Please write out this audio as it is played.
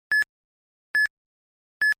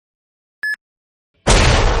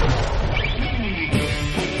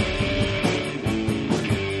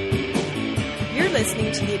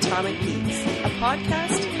listening to The Atomic Geeks, a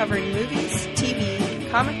podcast covering movies,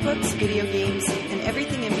 TV, comic books, video games, and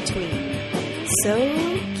everything in between. So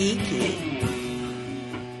geeky.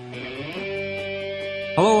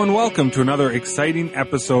 Hello and welcome to another exciting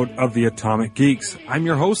episode of The Atomic Geeks. I'm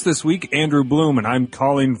your host this week, Andrew Bloom, and I'm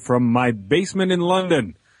calling from my basement in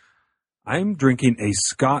London. I'm drinking a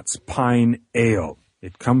Scots Pine Ale.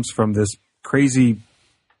 It comes from this crazy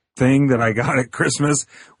thing that I got at Christmas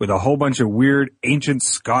with a whole bunch of weird ancient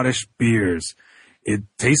Scottish beers. It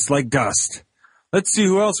tastes like dust. Let's see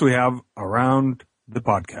who else we have around the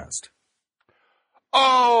podcast.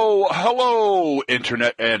 Oh, hello,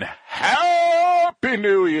 Internet, and Happy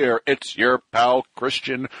New Year. It's your pal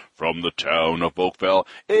Christian from the town of Oakville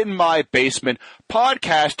in my basement,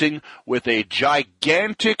 podcasting with a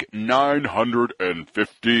gigantic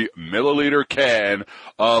 950 milliliter can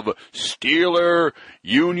of Steeler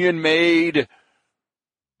Union-made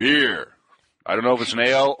beer. I don't know if it's an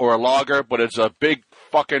ale or a lager, but it's a big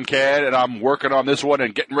fucking can, and I'm working on this one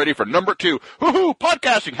and getting ready for number 2. Woohoo!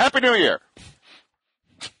 Podcasting! Happy New Year!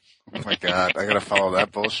 Oh my God, I gotta follow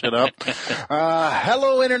that bullshit up.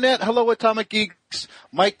 Hello Internet, hello Atomic Geeks,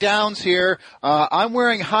 Mike Downs here. I'm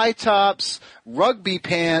wearing high tops, rugby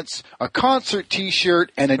pants, a concert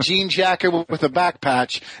t-shirt, and a jean jacket with a back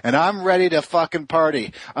patch, and I'm ready to fucking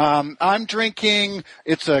party. I'm drinking,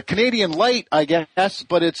 it's a Canadian Light, I guess,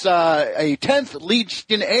 but it's a 10th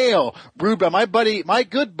Legion Ale, brewed by my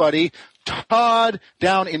good buddy, Todd,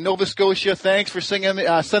 down in Nova Scotia. Thanks for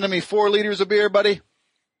sending me 4 liters of beer, buddy.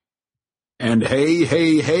 And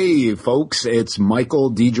hey, folks, it's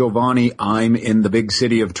Michael DiGiovanni. I'm in the big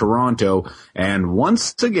city of Toronto. And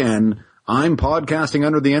once again, I'm podcasting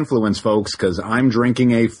under the influence, folks, because I'm drinking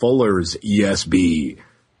a Fuller's ESB.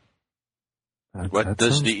 What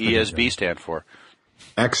does the ESB stand for?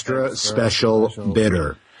 Extra special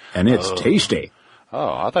bitter. And it's tasty. Oh,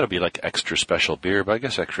 I thought it'd be like extra special beer, but I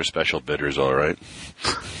guess extra special bitter is all right.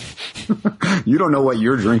 You don't know what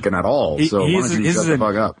you're drinking at all, so why don't you shut the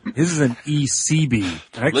fuck up? This is an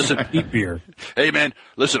ECB, Listen, cheap beer. Hey man,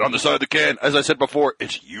 listen, on the side of the can, as I said before,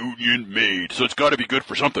 it's union made, so it's got to be good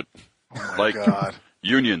for something. Oh like God.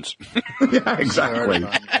 Unions. Yeah, exactly.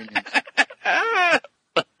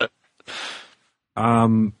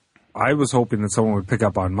 I was hoping that someone would pick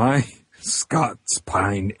up on my Scots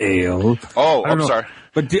Pine Ale. Oh, I'm sorry.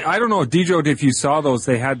 But I don't know, Dijo, if you saw those,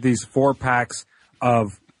 they had these 4-packs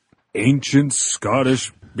of ancient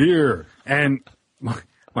Scottish beer. And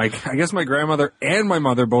I guess my grandmother and my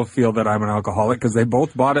mother both feel that I'm an alcoholic because they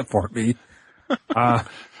both bought it for me.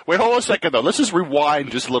 Wait, hold on a second though. Let's just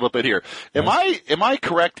rewind just a little bit here. Am I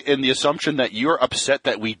correct in the assumption that you're upset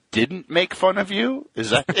that we didn't make fun of you?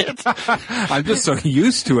 Is that it? I'm just so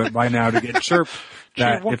used to it by now to get chirped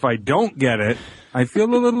that if I don't get it, I feel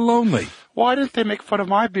a little lonely. Why didn't they make fun of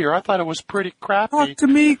my beer? I thought it was pretty crappy. Talk to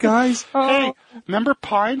me, guys. Hey, remember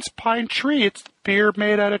Pine Tree? It's beer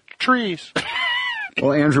made out of trees.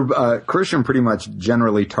 Well, Andrew, Christian pretty much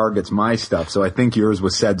generally targets my stuff, so I think yours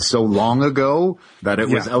was said so long ago that it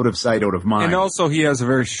was out of sight, out of mind. And also, he has a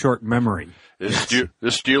very short memory. This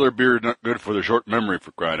Steeler beer is not good for the short memory,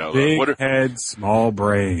 for crying out loud. Big head, small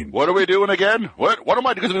brain. What are we doing again? What am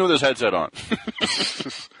I doing with this headset on?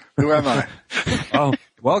 Who am I? Oh,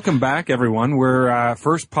 welcome back, everyone. We're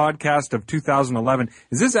first podcast of 2011.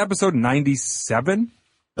 Is this episode 97?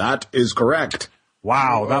 That is correct.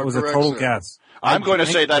 Wow, that was a total sir. guess. I'm going to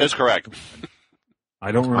say that is correct.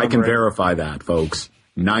 I don't remember. I can verify that, folks.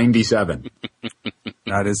 97.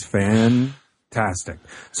 That is fantastic.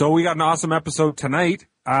 So we got an awesome episode tonight.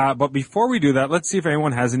 But before we do that, let's see if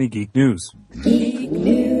anyone has any geek news. Geek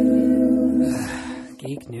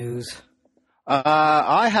news.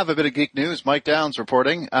 I have a bit of geek news. Mike Downs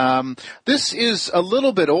reporting. This is a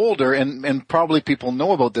little bit older, and probably people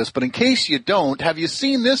know about this, but in case you don't, have you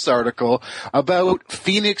seen this article about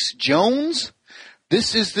Phoenix Jones?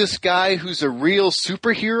 This is this guy who's a real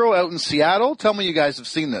superhero out in Seattle. Tell me you guys have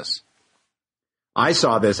seen this. I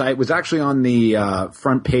saw this. I was actually on the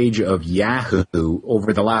front page of Yahoo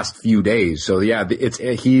over the last few days. So yeah,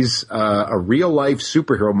 he's a real life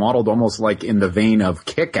superhero modeled almost like in the vein of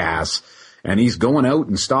Kick-Ass, and he's going out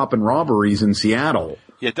and stopping robberies in Seattle.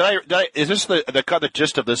 Yeah, is this the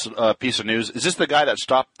gist of this piece of news? Is this the guy that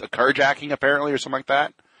stopped the carjacking apparently or something like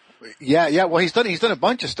that? Yeah. Well, he's done a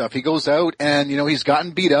bunch of stuff. He goes out and, he's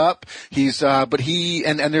gotten beat up. But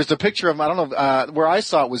there's a picture of him. I don't know, where I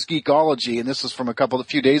saw it was Geekology, and this was from a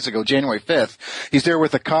few days ago, January 5th. He's there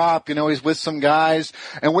with a cop, he's with some guys.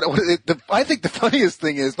 And I think the funniest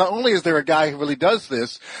thing is, not only is there a guy who really does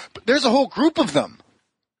this, but there's a whole group of them.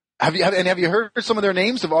 Have you heard some of their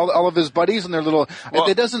names of all of his buddies and their little? Well,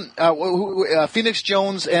 it doesn't. Phoenix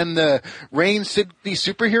Jones and the Rain City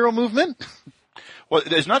superhero movement. Well,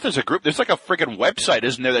 there's a group. There's like a friggin' website,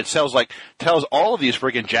 isn't there, that tells all of these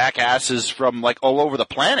friggin' jackasses from like all over the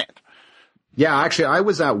planet. Yeah, actually, I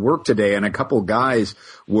was at work today, and a couple guys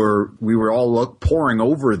we were all pouring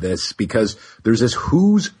over this because there's this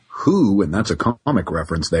who's who, and that's a comic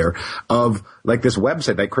reference there, of like this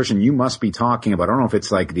website that, Christian, you must be talking about. I don't know if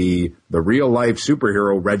it's like the real life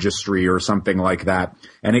superhero registry or something like that.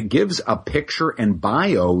 And it gives a picture and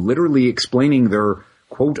bio literally explaining their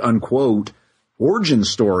quote unquote origin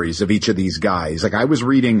stories of each of these guys. Like I was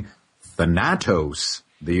reading Thanatos,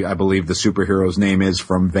 I believe the superhero's name is,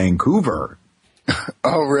 from Vancouver.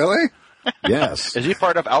 Oh, really? Yes. Is he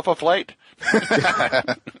part of Alpha Flight?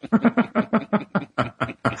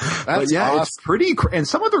 But yeah, awesome. It's pretty, and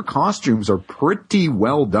some of their costumes are pretty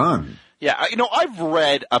well done. Yeah, I've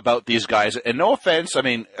read about these guys, and no offense, I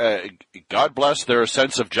mean, God bless their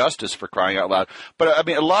sense of justice, for crying out loud. But I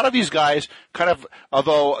mean, a lot of these guys kind of,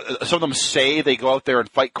 although some of them say they go out there and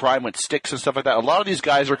fight crime with sticks and stuff like that, a lot of these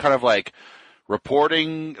guys are kind of like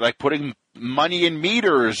reporting, like putting money in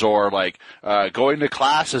meters, or like going to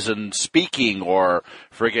classes and speaking, or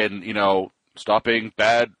friggin', stopping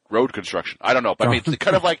bad road construction. I don't know, but I mean, it's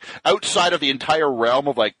kind of like outside of the entire realm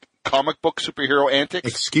of like comic book superhero antics.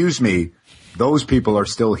 Excuse me, those people are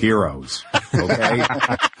still heroes. Okay,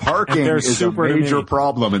 parking is a major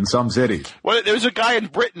problem in some cities. Well, there was a guy in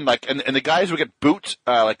Britain, like, and the guys would get boots,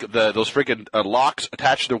 like those freaking locks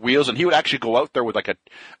attached to their wheels, and he would actually go out there with like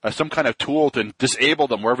some kind of tool to disable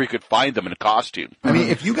them wherever he could find them in a costume. I mean,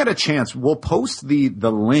 if you get a chance, we'll post the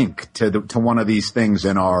link to one of these things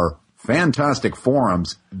in our fantastic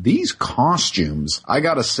forums. These costumes, I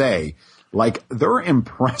gotta say, like, they're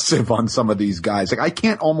impressive on some of these guys. Like, I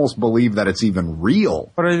can't almost believe that it's even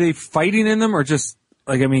real. But are they fighting in them, or just,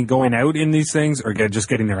 like, I mean, going out in these things, or just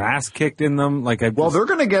getting their ass kicked in them? Like, well, they're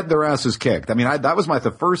going to get their asses kicked. I mean, that was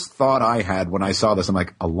the first thought I had when I saw this. I'm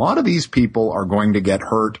like, a lot of these people are going to get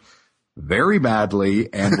hurt very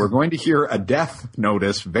badly, and we're going to hear a death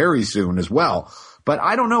notice very soon as well. But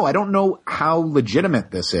I don't know. I don't know how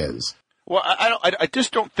legitimate this is. Well, I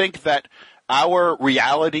just don't think that our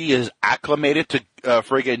reality is acclimated to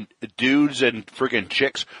friggin' dudes and friggin'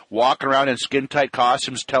 chicks walking around in skin-tight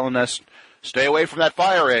costumes telling us, stay away from that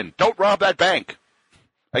fire and don't rob that bank.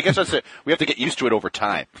 I guess that's it. We have to get used to it over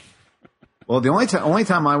time. Well, the only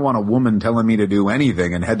time I want a woman telling me to do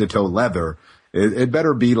anything in head-to-toe leather, it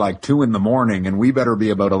better be like 2 a.m, and we better be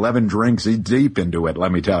about 11 drinks deep into it,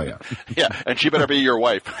 let me tell you. Yeah, and she better be your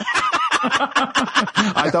wife.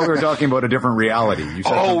 I thought we were talking about a different reality. You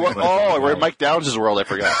said we're in Mike Downs' world, I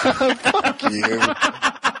forgot. Fuck you.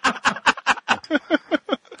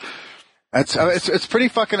 It's pretty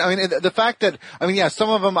fucking, I mean, the fact that, I mean, yeah, some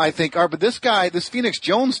of them I think are, but this guy, this Phoenix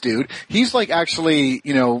Jones dude, he's like actually,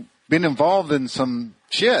 been involved in some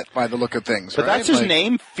shit by the look of things. But right? that's his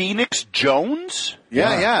name, Phoenix Jones?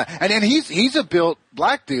 Yeah. And he's a built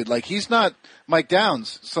black dude. Like, he's not Mike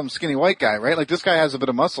Downs, some skinny white guy, right? Like, this guy has a bit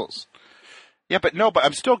of muscles. Yeah, but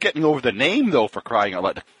I'm still getting over the name, though, for crying out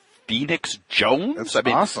loud. Phoenix Jones? That's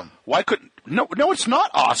awesome. Why couldn't... No, it's not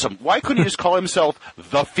awesome. Why couldn't he just call himself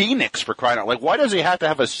the Phoenix, for crying out loud? Like, why does he have to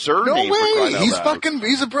have a surname? No for crying way! out loud?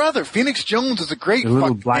 He's a brother. Phoenix Jones is a great a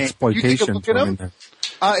little fucking blaxploitation name. You take a look at him.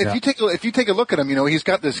 If you take a look at him, he's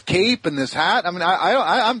got this cape and this hat. I mean,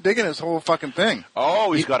 I'm digging his whole fucking thing.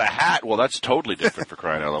 Oh, he's got a hat. Well, that's totally different, for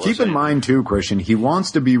crying out loud. Keep in mind, too, Christian, he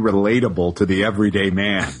wants to be relatable to the everyday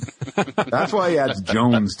man. That's why he adds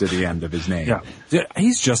Jones to the end of his name. Yeah,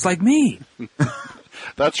 he's just like me.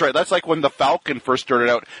 That's right. That's like when the Falcon first started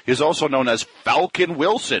out. He's also known as Falcon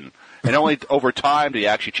Wilson. And only over time did he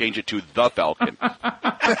actually change it to the Falcon.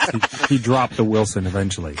 He dropped the Wilson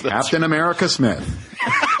eventually. Captain America Smith.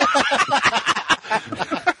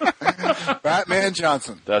 Batman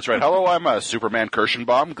Johnson. That's right. Hello, I'm Superman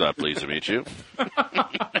Kirschenbaum. Pleased to meet you.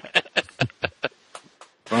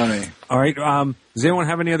 Funny. All right. Does anyone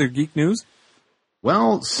have any other geek news?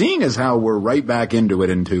 Well, seeing as how we're right back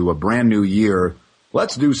into a brand new year,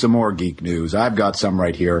 let's do some more geek news. I've got some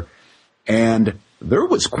right here. And there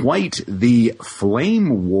was quite the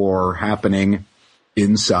flame war happening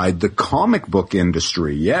inside the comic book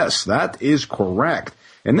industry. Yes, that is correct.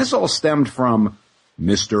 And this all stemmed from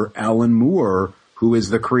Mr. Alan Moore, who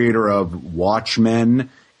is the creator of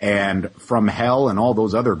Watchmen and From Hell and all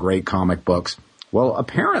those other great comic books. Well,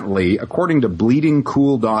 apparently, according to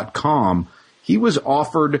bleedingcool.com, he was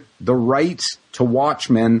offered the rights to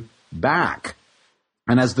Watchmen back.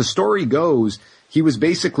 And as the story goes, he was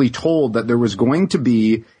basically told that there was going to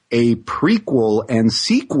be a prequel and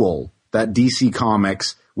sequel that DC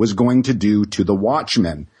Comics was going to do to The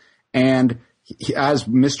Watchmen. And as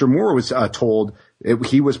Mr. Moore was told,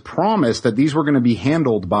 he was promised that these were going to be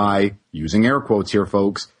handled by, using air quotes here,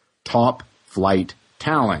 folks, top flight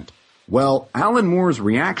talent. Well, Alan Moore's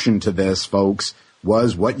reaction to this, folks,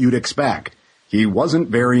 was what you'd expect. He wasn't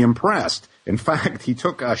very impressed. In fact, he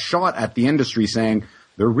took a shot at the industry saying,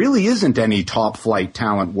 there really isn't any top flight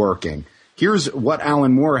talent working. Here's what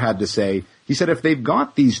Alan Moore had to say. He said, if they've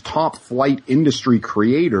got these top flight industry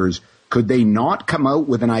creators, could they not come out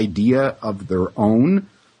with an idea of their own?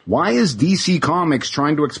 Why is DC Comics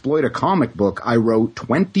trying to exploit a comic book I wrote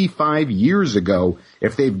 25 years ago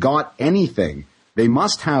if they've got anything? They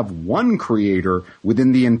must have one creator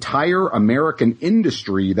within the entire American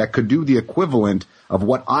industry that could do the equivalent of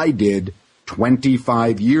what I did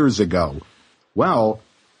 25 years ago. Well,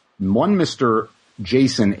 one Mr.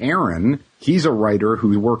 Jason Aaron, he's a writer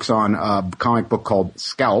who works on a comic book called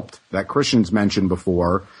Scalped that Christian's mentioned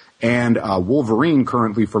before, and Wolverine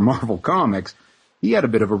currently for Marvel Comics. He had a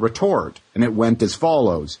bit of a retort, and it went as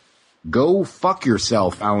follows. Go fuck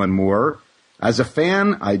yourself, Alan Moore. As a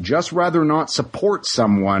fan, I'd just rather not support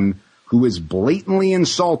someone who is blatantly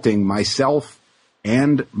insulting myself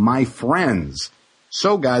and my friends.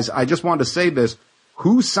 So, guys, I just want to say this.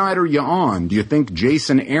 Whose side are you on? Do you think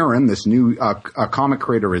Jason Aaron, this new comic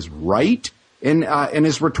creator, is right in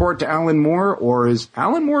his retort to Alan Moore, or is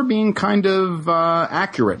Alan Moore being kind of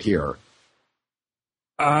accurate here?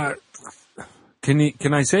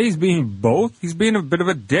 Can I say he's being both? He's being a bit of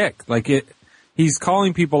a dick. He's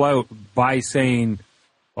calling people out by saying,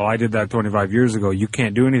 well, I did that 25 years ago. You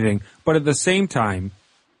can't do anything. But at the same time,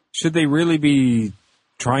 should they really be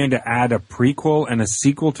trying to add a prequel and a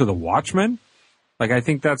sequel to The Watchmen? I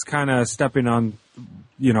think that's kind of stepping on,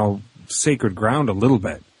 sacred ground a little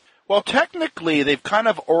bit. Well, technically, they've kind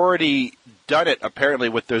of already done it, apparently,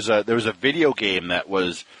 there was a video game that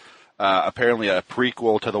was apparently a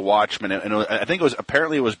prequel to The Watchmen, and I think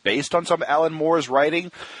it was based on some Alan Moore's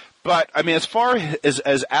writing. But, I mean, as far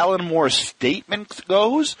as Alan Moore's statement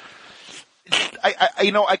goes,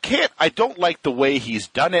 I don't like the way he's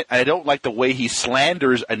done it. I don't like the way he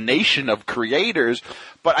slanders a nation of creators,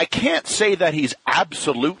 but I can't say that he's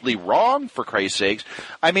absolutely wrong, for Christ's sakes.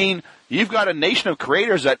 I mean, you've got a nation of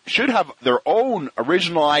creators that should have their own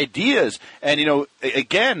original ideas. And,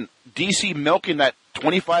 again, DC milking that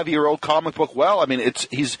 25-year-old comic book well, I mean,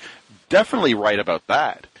 he's definitely right about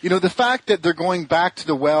that. The fact that they're going back to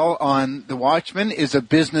the well on The Watchmen is a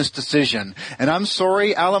business decision. And I'm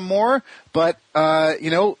sorry, Alan Moore, but,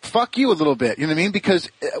 fuck you a little bit. You know what I mean? Because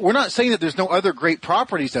we're not saying that there's no other great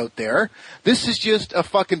properties out there. This is just a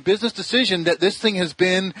fucking business decision that this thing has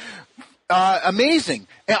been amazing.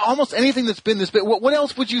 And almost anything that's been this big. What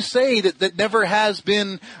else would you say that never has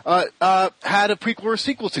been had a prequel or a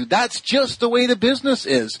sequel to? That's just the way the business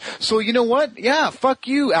is. So you know what? Yeah, fuck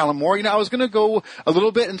you, Alan Moore. I was going to go a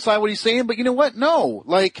little bit inside what he's saying, but you know what? No.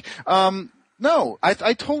 No,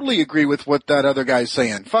 I totally agree with what that other guy's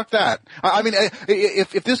saying. Fuck that. I mean,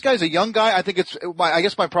 if this guy's a young guy, I think I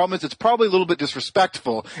guess my problem is it's probably a little bit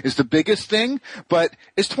disrespectful is the biggest thing, but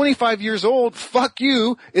it's 25 years old. Fuck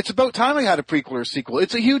you. It's about time I had a prequel or a sequel.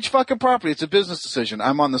 It's a huge fucking property. It's a business decision.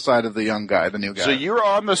 I'm on the side of the young guy, the new guy. So you're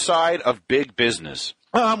on the side of big business.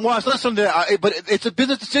 Well, it's not something but it's a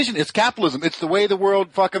business decision. It's capitalism. It's the way the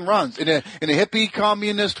world fucking runs. In a hippie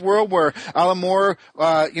communist world where Alan Moore,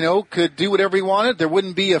 could do whatever he wanted, there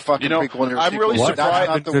wouldn't be a fucking prequel. I'm really surprised. That's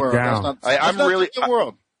not the world. That's not the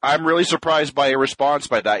world. I'm really surprised by a response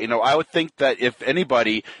by that. I would think that if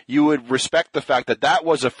anybody, you would respect the fact that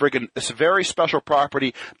was it's a very special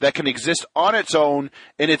property that can exist on its own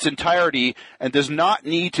in its entirety and does not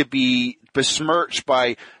need to be besmirched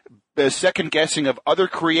by the second guessing of other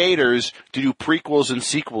creators to do prequels and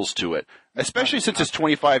sequels to it, especially since it's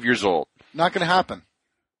 25 years old. Not going to happen.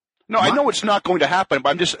 No, I know it's not going to happen, but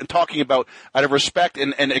I'm just talking about out of respect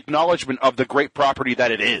and acknowledgement of the great property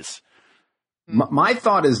that it is. My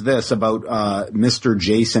thought is this about Mr.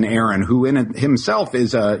 Jason Aaron, who in himself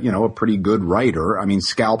is a pretty good writer. I mean,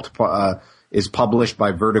 Scalped is published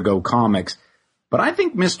by Vertigo Comics, but I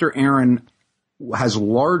think Mr. Aaron has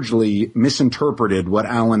largely misinterpreted what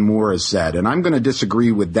Alan Moore has said, and I'm going to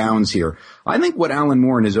disagree with Downs here. I think what Alan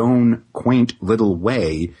Moore in his own quaint little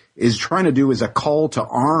way is trying to do is a call to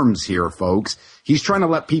arms here, folks. He's trying to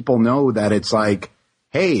let people know that it's like,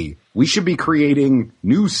 hey, we should be creating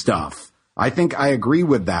new stuff. I think I agree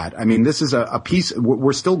with that. I mean, this is a piece,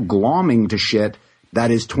 we're still glomming to shit that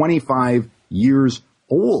is 25 years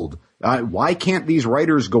old. Why can't these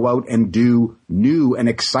writers go out and do new and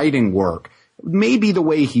exciting work? maybe the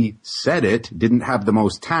way he said it didn't have the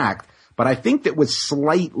most tact, but I think that was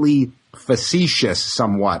slightly facetious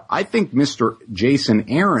somewhat. I think Mr. Jason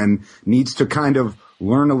Aaron needs to kind of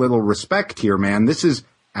learn a little respect here, man. This is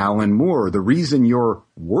Alan Moore. The reason you're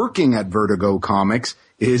working at Vertigo Comics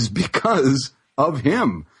is because of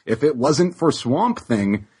him. If it wasn't for Swamp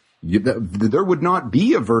Thing, there would not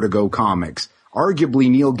be a Vertigo Comics. Arguably,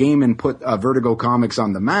 Neil Gaiman put Vertigo Comics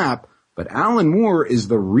on the map, but Alan Moore is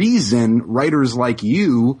the reason writers like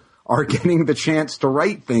you are getting the chance to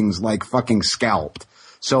write things like fucking Scalped.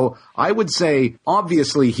 So I would say,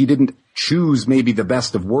 obviously, he didn't choose maybe the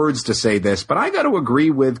best of words to say this, but I got to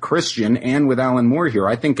agree with Christian and with Alan Moore here.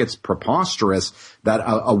 I think it's preposterous that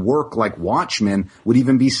a work like Watchmen would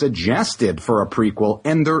even be suggested for a prequel,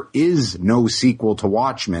 and there is no sequel to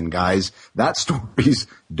Watchmen, guys. That story's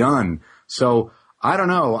done. So I don't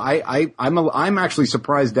know. I'm actually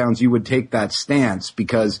surprised, Downs, you would take that stance,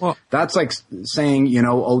 because that's like saying,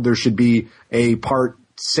 there should be a part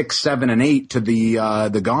 6, 7, and 8 to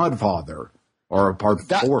the Godfather. Or part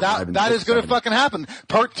 4, 5, and 6. That is going to fucking happen.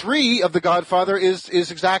 Part 3 of The Godfather is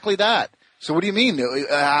exactly that. So what do you mean? You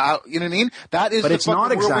know what I mean? That is. But it's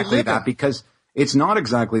not exactly that, because it's not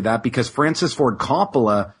exactly that because Francis Ford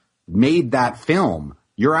Coppola made that film.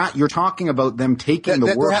 You're talking about them taking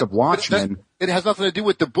the work of Watchmen. It has nothing to do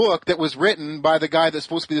with the book that was written by the guy that's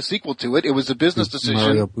supposed to be the sequel to it. It was a business decision.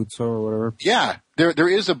 Mario Puzo or whatever. Yeah, there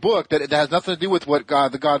is a book that has nothing to do with what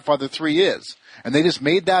The Godfather 3 is, and they just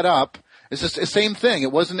made that up. It's just the same thing.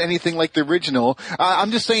 It wasn't anything like the original.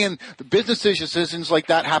 I'm just saying the business decisions like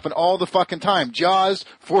that happen all the fucking time. Jaws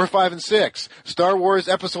 4, 5, and 6. Star Wars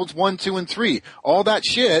episodes 1, 2, and 3. All that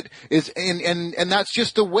shit is, and that's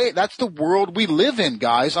just the way, that's the world we live in,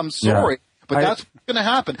 guys. I'm sorry. Yeah. But that's what's going to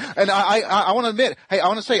happen. And I want to admit,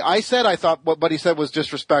 I said I thought what Buddy said was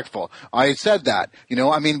disrespectful. I said that,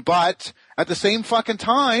 but at the same fucking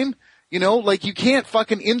time, you can't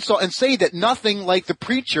fucking insult and say that nothing like The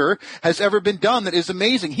Preacher has ever been done that is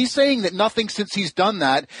amazing. He's saying that nothing since he's done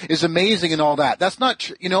that is amazing and all that. That's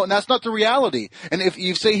not, and that's not the reality. And if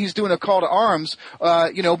you say he's doing a call to arms,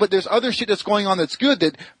 but there's other shit that's going on that's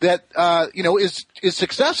good that is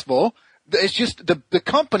successful. It's just the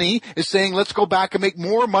company is saying, let's go back and make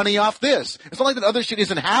more money off this. It's not like that other shit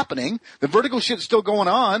isn't happening. The Vertigo shit's still going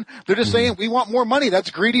on. They're just saying, we want more money. That's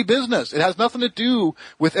greedy business. It has nothing to do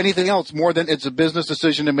with anything else more than it's a business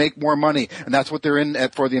decision to make more money. And that's what they're in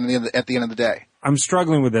at the end of the day. I'm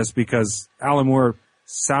struggling with this because Alan Moore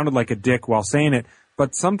sounded like a dick while saying it.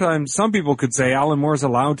 But sometimes some people could say Alan Moore's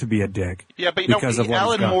allowed to be a dick. Yeah, but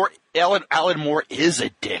Alan Moore is a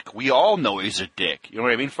dick. We all know he's a dick. You know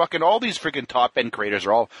what I mean? Fucking all these freaking top end creators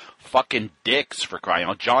are all fucking dicks, for crying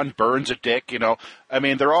out. John Byrne's a dick. I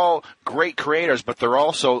mean, they're all great creators, but they're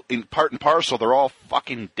also in part and parcel. They're all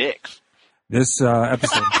fucking dicks. This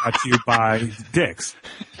episode brought to you by dicks.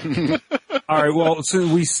 All right. Well, so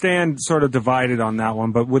we stand sort of divided on that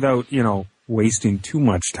one, but without wasting too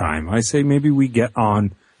much time, I say maybe we get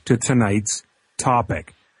on to tonight's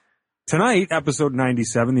topic. Tonight, episode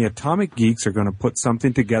 97, the Atomic Geeks are going to put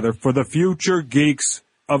something together for the future geeks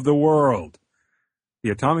of the world. The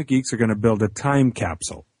Atomic Geeks are going to build a time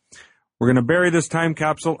capsule. We're going to bury this time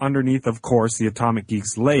capsule underneath, of course, the Atomic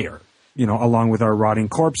Geeks layer, along with our rotting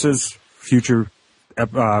corpses. Future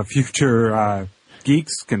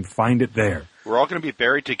geeks can find it there. We're all going to be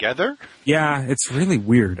buried together? Yeah, it's really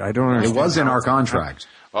weird. I don't understand. It was in our contract.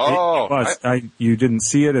 Oh. It was. You didn't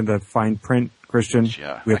see it in the fine print, Christian.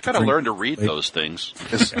 Yeah, I got to learn to read those things.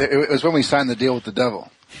 It was when we signed the deal with the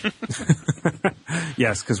devil.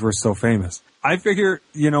 Yes, because we're so famous. I figure,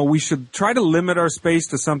 we should try to limit our space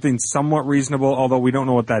to something somewhat reasonable, although we don't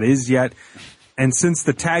know what that is yet. And since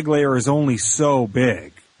the tag layer is only so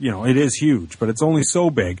big, it is huge, but it's only so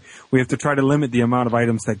big. We have to try to limit the amount of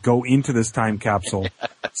items that go into this time capsule.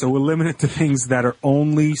 So we'll limit it to things that are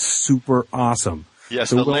only super awesome. Yes,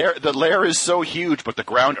 so the layer is so huge, but the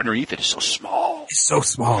ground underneath it is so small. It's so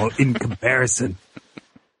small in comparison.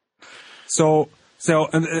 So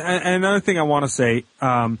another thing I want to say,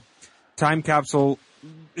 time capsule,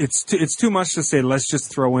 it's too much to say let's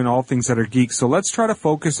just throw in all things that are geeks. So let's try to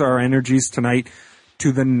focus our energies tonight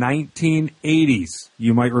to the 1980s.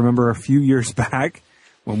 You might remember a few years back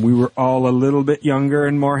when we were all a little bit younger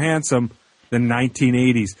and more handsome, the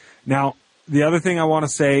 1980s. Now, the other thing I want to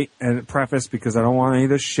say and preface, because I don't want any of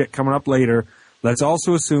this shit coming up later, let's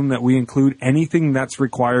also assume that we include anything that's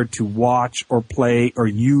required to watch or play or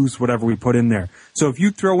use whatever we put in there. So if you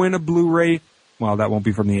throw in a Blu-ray, well, that won't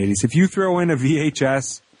be from the 80s. If you throw in a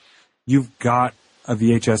VHS, you've got a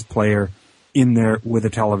VHS player in there with a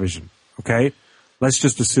television, okay? Let's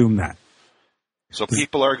just assume that. So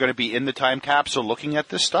people are going to be in the time capsule looking at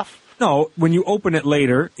this stuff? No, when you open it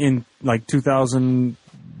later in like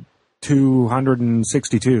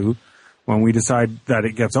 2262, when we decide that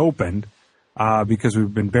it gets opened, because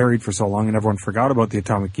we've been buried for so long and everyone forgot about the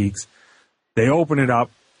Atomic Geeks, they open it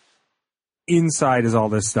up. Inside is all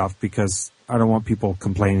this stuff because I don't want people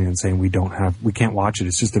complaining and saying we can't watch it.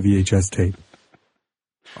 It's just a VHS tape.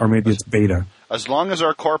 Or maybe it's beta. As long as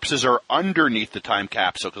our corpses are underneath the time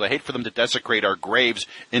capsule, because I hate for them to desecrate our graves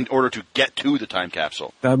in order to get to the time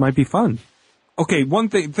capsule. That might be fun. Okay, one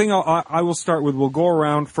thing I will start with, we'll go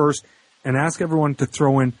around first and ask everyone to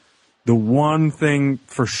throw in the one thing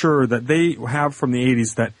for sure that they have from the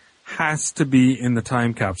 80s that has to be in the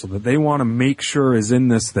time capsule, that they want to make sure is in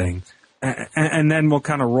this thing. And then we'll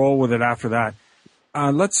kind of roll with it after that.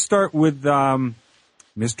 Let's start with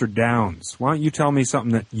Mr. Downs. Why don't you tell me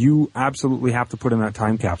something that you absolutely have to put in that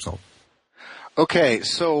time capsule? Okay,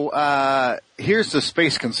 so here's the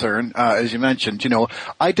space concern, as you mentioned.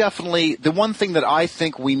 I definitely, the one thing that I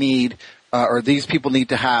think we need, or these people need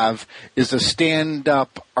to have, is a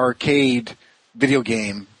stand-up arcade video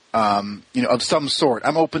game, of some sort.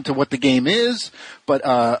 I'm open to what the game is, but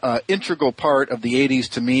integral part of the 80s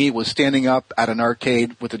to me was standing up at an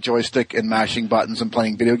arcade with a joystick and mashing buttons and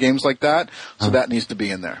playing video games like that. So that needs to be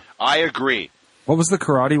in there. I agree. What was the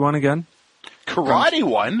karate one again? Karate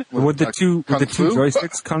one? With the two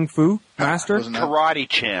joysticks? Kung Fu Master? Karate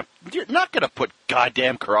Champ. You're not going to put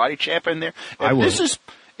goddamn Karate Champ in there.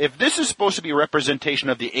 If this is supposed to be a representation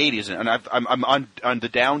of the 80s, and I'm on the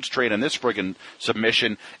Downs train on this friggin'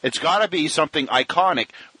 submission, it's got to be something iconic,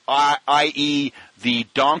 i.e. the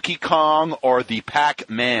Donkey Kong or the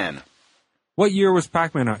Pac-Man. What year was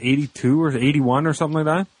Pac-Man out? 82 or 81 or something like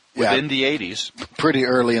that? Within the 80s. Pretty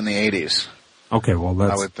early in the 80s. Okay, well,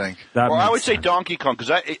 I would think. I would say Donkey Kong,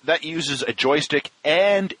 because that uses a joystick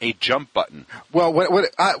and a jump button. Well,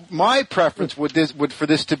 my preference would for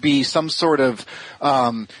this to be some sort of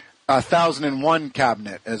 1001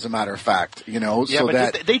 cabinet, as a matter of fact. Yeah, so but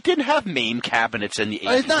that they didn't have MAME cabinets in the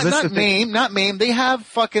 80s. Not MAME. They have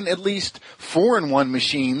fucking at least 4-in-1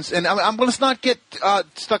 machines, and let's not get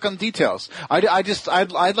stuck on details.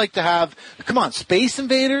 I'd like to have. Come on, Space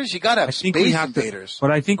Invaders. You got to have Space Invaders.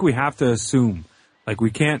 But I think we have to assume, like, we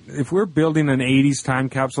can't. If we're building an 80s time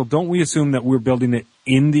capsule, don't we assume that we're building it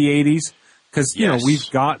in the 80s? Because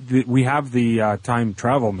we have the time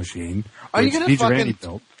travel machine. Are you gonna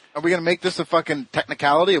fucking? Are we going to make this a fucking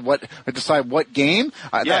technicality of decide what game?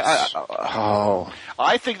 Yes.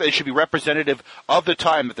 I think that it should be representative of the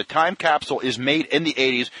time, that the time capsule is made in the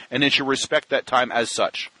 80s, and it should respect that time as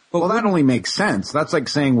such. Well, that only makes sense. That's like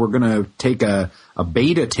saying we're going to take a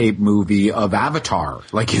beta tape movie of Avatar.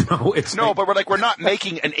 It's no, but we're not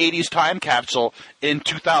making an 80s time capsule in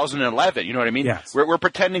 2011. You know what I mean? Yes. We're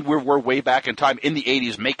pretending we're way back in time in the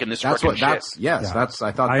 80s making this frickin' shit. Yes, yeah.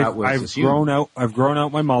 I thought that was assumed. I've grown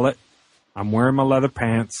out my mullet. I'm wearing my leather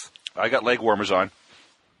pants. I got leg warmers on.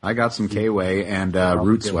 I got some K-Way and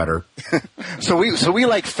root sweater. So we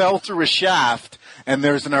fell through a shaft, and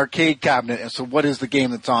there's an arcade cabinet. And so what is the game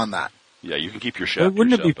that's on that? Yeah, you can keep your shaft.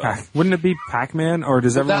 Wouldn't it be Pac-Man, or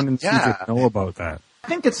does everyone in secret know about that? I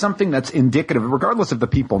think it's something that's indicative, regardless if the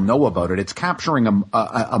people know about it. It's capturing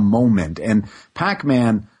a moment. And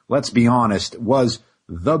Pac-Man, let's be honest, was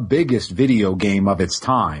the biggest video game of its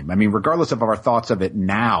time. I mean, regardless of our thoughts of it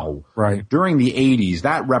now, right? During the 80s,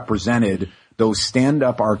 that represented those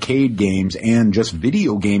stand-up arcade games and just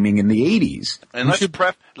video gaming in the 80s. And let's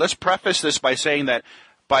preface this by saying that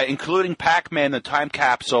by including Pac-Man in the time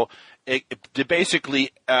capsule, it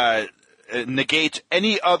basically negates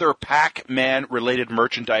any other Pac-Man related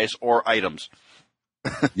merchandise or items.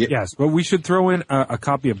 Yes, but we should throw in a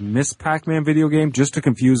copy of Miss Pac-Man video game just to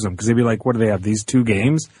confuse them, because they'd be like, what do they have, these two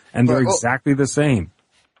games? And they're exactly the same.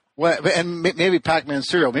 Well, and maybe Pac-Man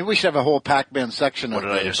cereal. Maybe we should have a whole Pac-Man section. What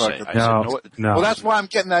did I just say? No. Well, that's why I'm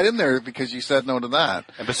getting that in there, because you said no to that.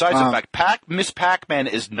 And besides the fact, Miss Pac-Man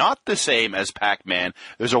is not the same as Pac-Man.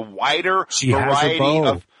 There's a wider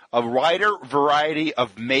variety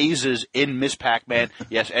of mazes in Miss Pac-Man.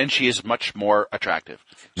 Yes, and she is much more attractive.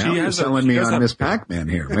 Now you're selling me on Miss Pac-Man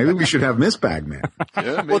here. Maybe we should have Miss Pac-Man.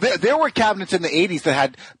 Yeah, well, there were cabinets in the 80s that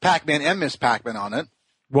had Pac-Man and Miss Pac-Man on it.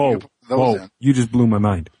 Whoa, you just blew my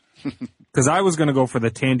mind. Because I was going to go for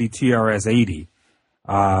the Tandy TRS-80,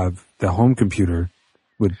 the home computer.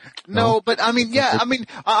 But I mean, yeah, I mean,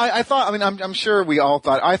 I thought, I'm sure we all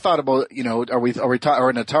thought, I thought about, or an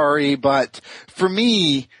Atari, but for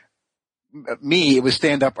me, it was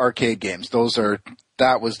stand-up arcade games.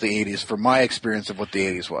 That was the 80s for my experience of what the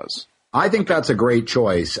 80s was. I think that's a great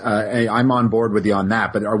choice. I'm on board with you on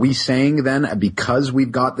that. But are we saying then, because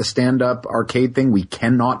we've got the stand-up arcade thing, we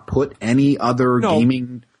cannot put any other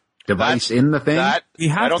gaming device in the thing?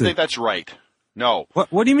 I don't think that's right. No.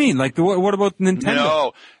 What do you mean? Like, what about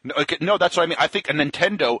Nintendo? No, that's what I mean. I think a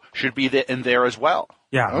Nintendo should be in there as well.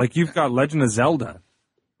 Yeah, like you've got Legend of Zelda,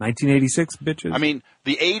 1986, bitches. I mean,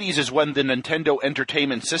 the 80s is when the Nintendo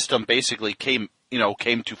Entertainment System basically came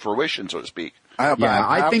to fruition, so to speak. I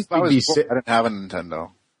think I didn't have a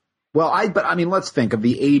Nintendo. Well, I mean, let's think of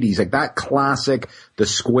the 80s, like that classic, the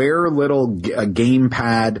square little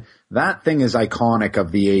gamepad. That thing is iconic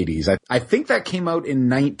of the 80s. I think that came out in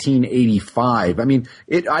 1985. I mean,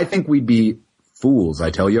 I think we'd be fools, I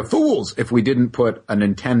tell you, fools, if we didn't put a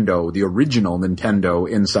Nintendo, the original Nintendo,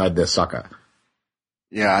 inside this sucker.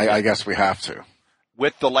 Yeah, I guess we have to.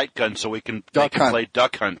 With the light gun, so we can play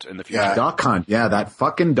Duck Hunt in the future. Yeah. Duck Hunt, yeah, that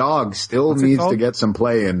fucking dog still needs to get some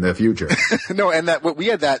play in the future. No, and we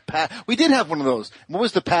had that pad. We did have one of those. What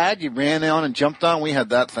was the pad you ran on and jumped on? We had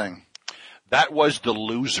that thing. That was the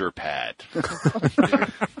loser pad.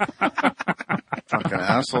 Fucking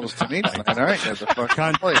assholes to me. All right, that's a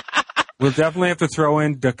fucking play. We'll definitely have to throw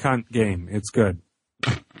in Duck Hunt game. It's good.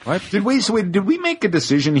 What? Did we make a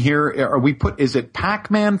decision here? Is it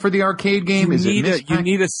Pac-Man for the arcade game? You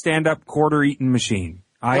need a stand-up quarter-eaten machine.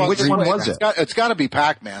 Which one was it? It's got to be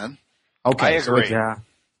Pac-Man. Okay, I agree.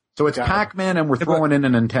 So it's Pac-Man, and we're throwing in a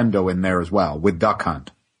Nintendo in there as well with Duck Hunt.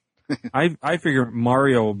 I figure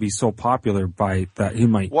Mario will be so popular by that he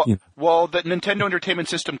might. Well, the Nintendo Entertainment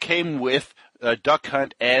System came with Duck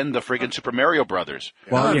Hunt and the friggin' Super Mario Brothers.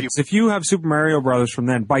 Well, if you have Super Mario Brothers from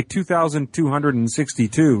then, by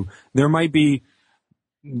 2262, there might be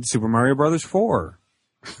Super Mario Brothers 4.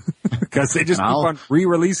 Because they just keep on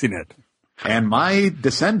re-releasing it. And my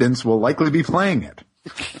descendants will likely be playing it.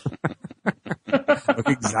 Look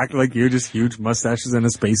exactly like you, just huge mustaches and a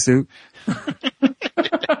spacesuit.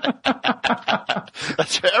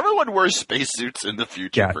 Everyone wears spacesuits in the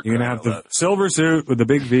future. Yeah, you're going to have the silver suit with the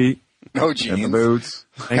big V. No jeans. And the boots.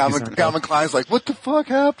 Calvin Klein's like, what the fuck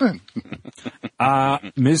happened?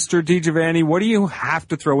 Mr. DiGiovanni, what do you have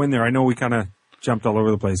to throw in there? I know we kind of jumped all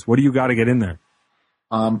over the place. What do you got to get in there?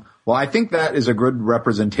 Well, I think that is a good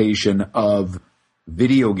representation of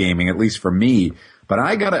video gaming, at least for me. But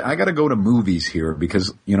I gotta go to movies here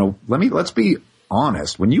because, let's be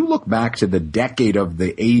honest. When you look back to the decade of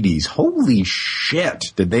the 80s, holy shit,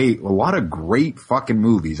 a lot of great fucking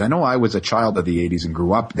movies. I know I was a child of the 80s and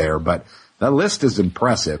grew up there, but that list is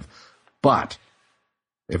impressive. But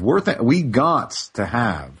if we got to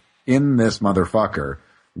have in this motherfucker,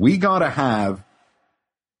 we gotta have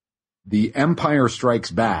The Empire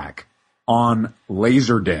Strikes Back on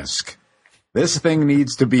Laserdisc. This thing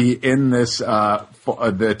needs to be in this,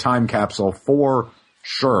 the time capsule for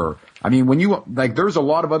sure. I mean, there's a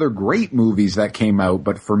lot of other great movies that came out,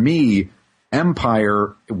 but for me,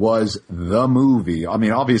 Empire was the movie. I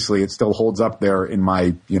mean, obviously it still holds up there in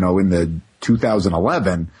my, in the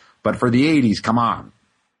 2011, but for the 80s, come on.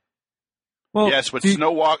 Well, yes, with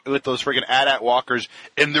with those friggin' AT-AT walkers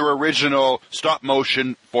in their original stop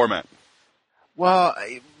motion format. Well,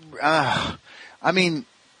 I mean,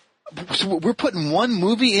 so we're putting one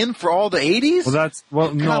movie in for all the 80s?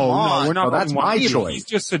 No, we're not. That's my choice. He's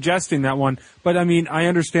just suggesting that one. But I mean, I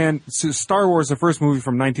understand Star Wars, the first movie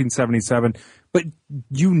from 1977, but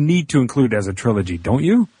you need to include it as a trilogy, don't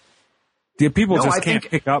you? The people can't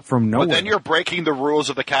pick up from nowhere. But then you're breaking the rules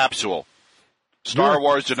of the capsule. Star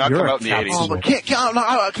Wars did not come out in the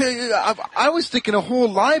 80s. I was thinking a whole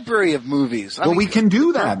library of movies. We can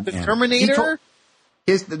do that. The Terminator.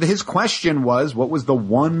 His question was, what was the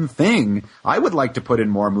one thing I would like to put in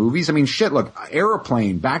more movies? I mean, shit, look,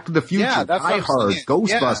 Airplane, Back to the Future, Die Hard,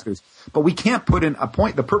 Ghostbusters. Yeah. But we can't put in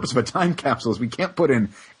the purpose of a time capsule is we can't put in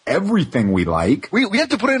everything we like. We have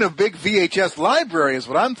to put in a big VHS library is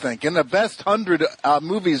what I'm thinking, the best 100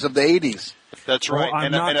 movies of the 80s. That's right.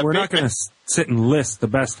 Well, we're not going to sit and list the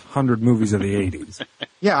best 100 movies of the 80s.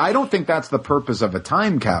 Yeah, I don't think that's the purpose of a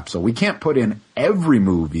time capsule. We can't put in every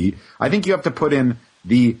movie. I think you have to put in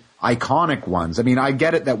the iconic ones. I mean, I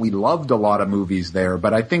get it that we loved a lot of movies there,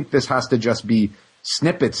 but I think this has to just be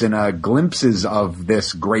snippets and glimpses of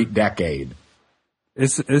this great decade.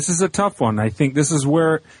 This is a tough one. I think this is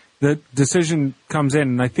where the decision comes in,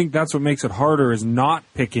 and I think that's what makes it harder is not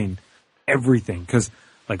picking everything. Because,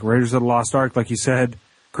 like Raiders of the Lost Ark, like you said,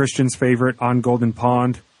 Christian's favorite, On Golden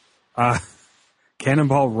Pond,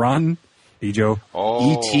 Cannonball Run, Joe.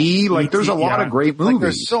 E.T. There's a lot of great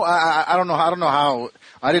movies. I don't know how.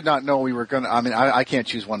 I did not know we were gonna. I mean, I can't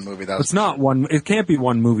choose one movie. It's not one. It can't be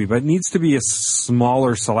one movie, but it needs to be a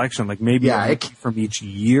smaller selection. Like maybe a movie from each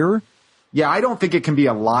year. Yeah, I don't think it can be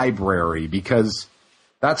a library because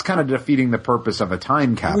that's kind of defeating the purpose of a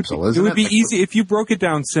time capsule, isn't it? It would be easy if you broke it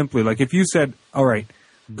down simply. Like if you said, all right,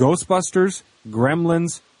 Ghostbusters,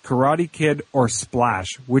 Gremlins, Karate Kid, or Splash,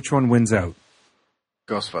 which one wins out?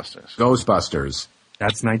 Ghostbusters. Ghostbusters.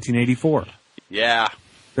 That's 1984. Yeah.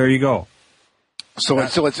 There you go. So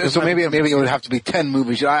maybe it would have to be 10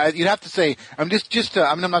 movies. You'd have to say, I'm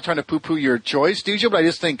not trying to poo-poo your choice, DJ, but I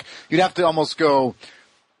just think you'd have to almost go,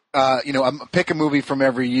 pick a movie from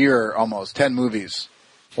every year, almost 10 movies.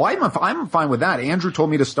 Well, I'm fine with that. Andrew told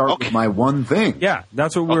me to start with my one thing. Yeah,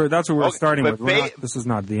 that's what we're starting with. This is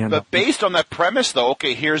not the end. But based on that premise, though,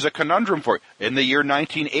 okay, here's a conundrum for you. In the year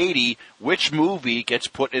 1980, which movie gets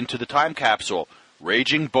put into the time capsule?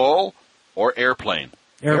 Raging Bull or Airplane?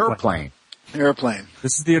 Airplane.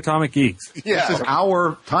 This is the Atomic Geeks. Yeah. This is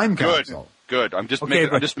our time capsule. Good. I'm just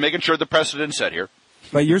making sure the precedent's set here.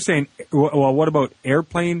 But you're saying, well, what about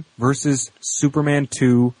Airplane versus Superman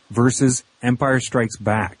 2 versus Empire Strikes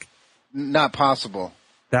Back? Not possible.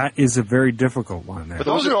 That is a very difficult one there. But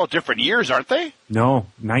those are all different years, aren't they? No,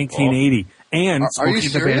 1980. And are you Smokey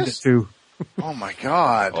the Bandit serious? 2. Oh, my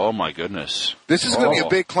God. Oh, my goodness. This is going to be a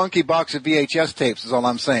big clunky box of VHS tapes is all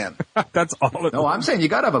I'm saying. That's all it No, I'm saying you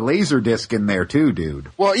got to have a laser disc in there too, dude.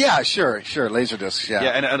 Well, yeah, sure. Laserdiscs, yeah. Yeah,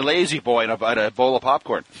 and a lazy boy and a bowl of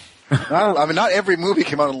popcorn. Not every movie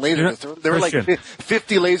came out on Laserdisc. There were like Christian.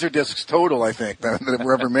 50 Laserdiscs total, I think, that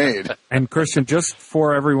were ever made. And Christian, just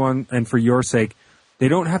for everyone and for your sake, they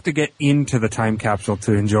don't have to get into the time capsule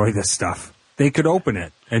to enjoy this stuff. They could open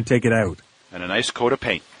it and take it out. And a nice coat of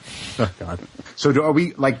paint. Oh, God. So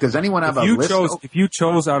does anyone have a list? If you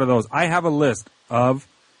chose out of those, I have a list of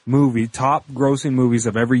top grossing movies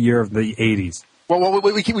of every year of the 80s. Well,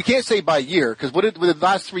 we can't say by year, because with the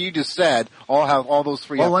last three you just said, all those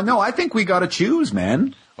three. Well, no, I think we got to choose,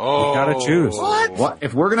 man. Oh. You gotta choose. What?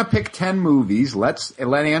 If we're going to pick 10 movies, let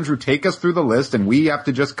Andrew take us through the list, and we have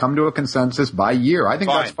to just come to a consensus by year. I think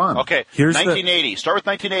that's fun. Okay, Here's 1980. Start with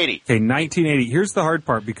 1980. Okay, 1980. Here's the hard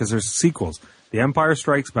part because there's sequels. The Empire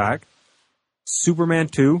Strikes Back, Superman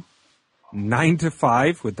 2, 9 to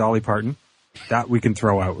 5 with Dolly Parton. That we can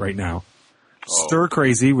throw out right now. Stir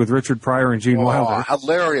Crazy with Richard Pryor and Gene Wilder.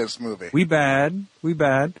 Hilarious movie. We bad.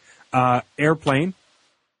 Airplane.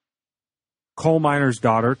 Coal Miner's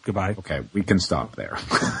Daughter. Goodbye. Okay, we can stop there.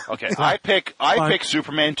 Okay, I pick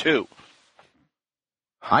Superman 2.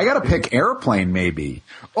 I got to pick Airplane, maybe.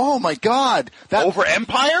 Oh my God! Over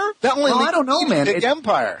Empire? That only. Well, I don't know, man.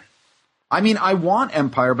 Empire. I mean, I want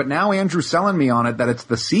Empire, but now Andrew's selling me on it that it's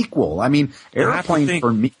the sequel. I mean, Airplane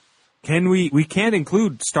for me. We can't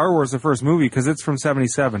include Star Wars the first movie because it's from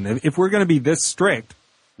 77. If we're going to be this strict.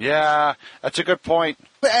 Yeah, that's a good point.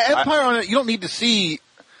 But Empire on it, you don't need to see.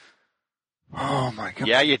 Oh my God!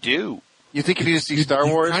 Yeah, you do. You think if you just see Star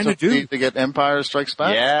Wars, kinda do. to get Empire Strikes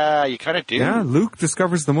Back? Yeah, you kind of do. Yeah, Luke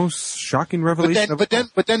discovers the most shocking revelation. But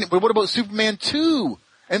what about Superman 2?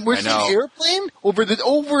 And we're seeing Airplane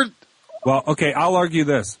over. Well, okay, I'll argue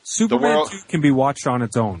this: Superman 2 can be watched on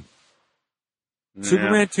its own. Yeah.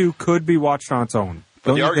 Superman 2 could be watched on its own.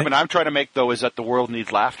 But the argument I'm trying to make, though, is that the world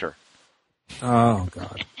needs laughter. Oh,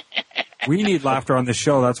 God. We need laughter on this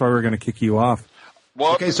show. That's why we're going to kick you off.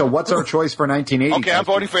 Well, Okay, so what's our choice for 1980? okay, I'm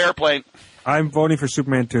voting for Airplane. I'm voting for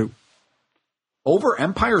Superman 2. Over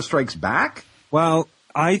Empire Strikes Back? Well,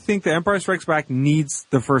 I think The Empire Strikes Back needs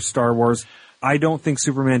the first Star Wars. I don't think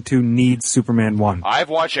Superman 2 needs Superman 1. I've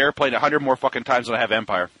watched Airplane 100 more fucking times than I have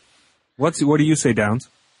Empire. What do you say, Downs?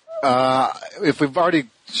 If we've already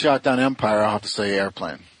shot down Empire, I'll have to say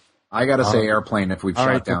Airplane. I got to say Airplane if we've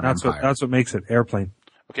shot down Empire. That's what makes it. Airplane.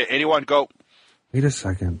 Okay, anyone go. Wait a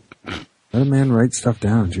second. Let a man write stuff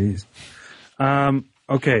down. Jeez.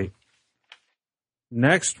 Okay.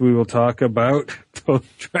 Next, we will talk about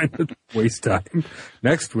trying to waste time.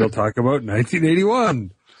 Next, we'll talk about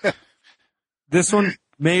 1981. This one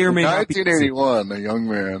may or may not be 1981, a young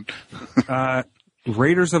man.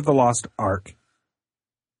 Raiders of the Lost Ark,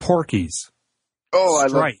 Porky's, Oh, I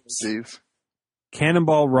Stripes, love these.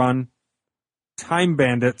 Cannonball Run, Time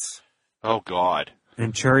Bandits, Oh, God.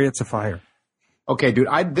 and Chariots of Fire. Okay, dude,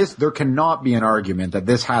 there cannot be an argument that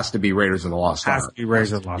this has to be Raiders of the Lost Has to Ark. be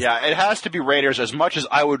Raiders of the Lost Ark. Yeah, it has to be Raiders. As much as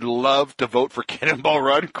I would love to vote for Cannonball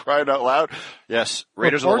Run, crying out loud. Yes,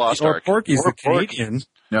 Raiders of the Lost Ark. Porky's Or the Canadian.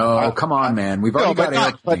 No, come on, man. We've already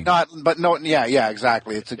got Airplane. Yeah,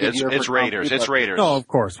 exactly. It's a good year. It's for Raiders. comedy, It's but- Raiders. No, of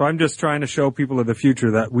course. I'm just trying to show people of the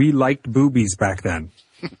future that we liked boobies back then.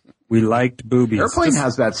 We liked boobies. Airplane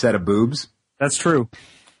has that set of boobs. That's true.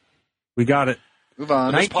 We got it. Move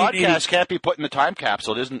on. This 1980 podcast can't be put in the time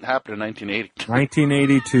capsule. It doesn't happen in 1980.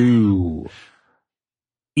 1982.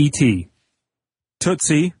 E.T.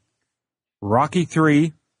 Tootsie. Rocky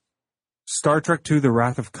 3, Star Trek 2, The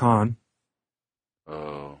Wrath of Khan,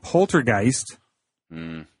 Poltergeist,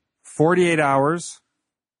 48 Hours,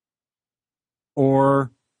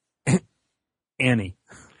 or Annie.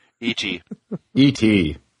 E.T.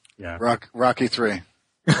 E.T. Yeah. Rocky 3.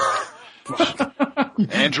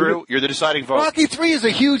 Andrew, you're the deciding vote. Rocky 3 is a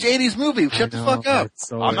huge 80s movie. Shut the fuck up.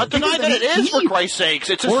 I'm not denying that it is, for Christ's sakes.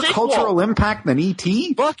 It's a More sequel. cultural impact than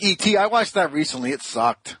E.T.? Fuck E.T. I watched that recently. It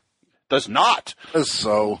sucked. Does not. It's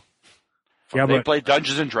so. Yeah, They but play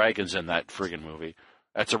Dungeons and Dragons in that friggin' movie.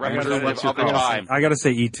 That's a representative what's of the your call? time. I gotta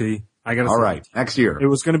say E.T. All right, next year. It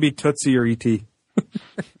was gonna be Tootsie or E.T.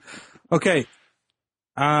 Okay.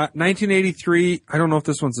 1983, I don't know if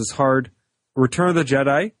this one's as hard. Return of the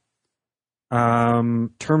Jedi.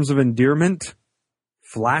 Terms of Endearment.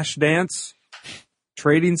 Flashdance.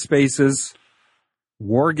 Trading Spaces.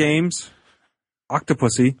 War Games.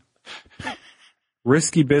 Octopussy.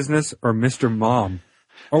 Risky Business or Mr. Mom.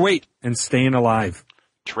 Oh, wait, and Staying Alive.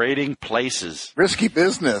 Trading Places. Risky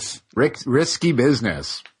Business. Risky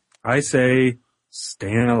Business. I say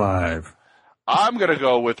Staying Alive. I'm going to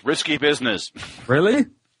go with Risky Business. Really?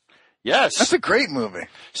 Yes. That's a great movie.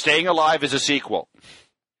 Staying Alive is a sequel.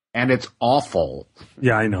 And it's awful.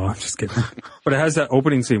 Yeah, I know. I'm just kidding. But it has that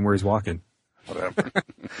opening scene where he's walking. Whatever.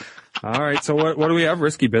 All right, so what do we have?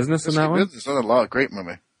 Risky Business in that one? Risky Business. That's a lot. Great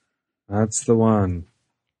movie. That's the one.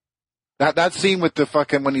 That scene with the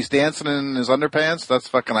fucking, when he's dancing in his underpants, that's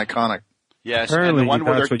fucking iconic. Yes, Apparently, and the one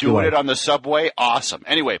where that's they're what you doing like. it on the subway, awesome.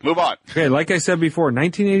 Anyway, move on. Okay, like I said before,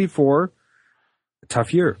 1984,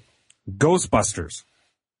 tough year. Ghostbusters,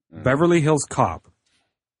 Beverly Hills Cop,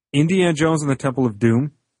 Indiana Jones and the Temple of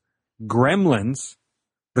Doom, Gremlins,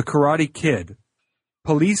 The Karate Kid,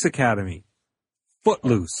 Police Academy,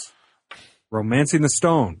 Footloose, Romancing the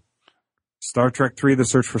Stone, Star Trek 3, The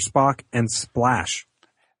Search for Spock, and Splash.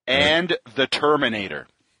 And The Terminator.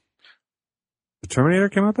 The Terminator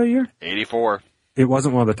came out that year? 84. It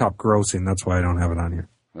wasn't one of the top grossing, that's why I don't have it on here.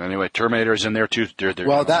 Anyway, Terminator's in there too.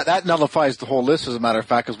 Well, that nullifies the whole list, as a matter of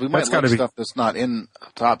fact, because we might That's look gotta be- stuff that's not in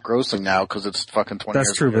top grossing now because it's fucking 20 years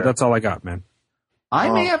That's true, but later. that's all I got, man. I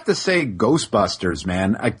may have to say Ghostbusters,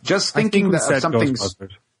 man. Just I think thinking we that said something's...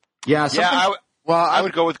 Ghostbusters. Yeah, something, Yeah, I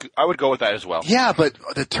would go with that as well. Yeah, but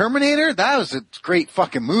the Terminator, that was a great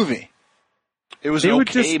fucking movie. It was They an would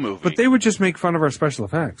okay just, movie. but they would just make fun of our special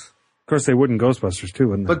effects. Of course, they wouldn't Ghostbusters too,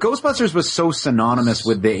 wouldn't they? But Ghostbusters was so synonymous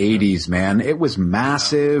with the 80s, man. It was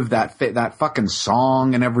massive, that fucking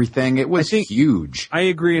song and everything. It was huge. I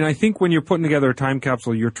agree, and I think when you're putting together a time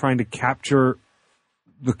capsule, you're trying to capture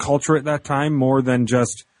the culture at that time more than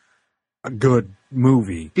just a good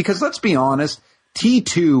movie. Because let's be honest,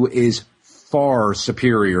 T2 is far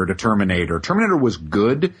superior to Terminator. Terminator was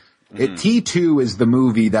good. T2 is the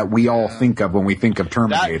movie that we all think of when we think of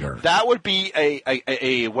Terminator. That would be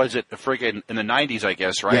a was it a friggin' in the 90s, I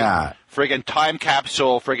guess, right? Yeah. Friggin' time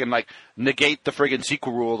capsule, friggin' like negate the friggin'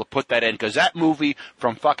 sequel rule to put that in, because that movie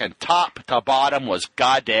from fucking top to bottom was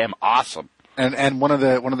goddamn awesome. And one of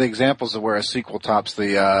the examples of where a sequel tops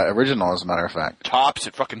the original, as a matter of fact. Tops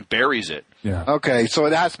it, fucking buries it. Yeah. Okay, so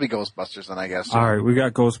it has to be Ghostbusters then, I guess. All right, we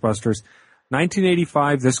got Ghostbusters.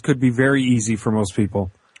 1985, this could be very easy for most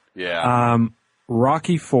people. Yeah.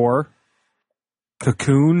 Rocky 4,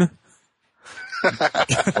 Cocoon,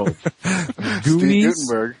 Goonies,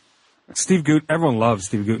 Steve Guttenberg. Everyone loves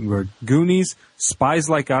Steve Guttenberg. Goonies, Spies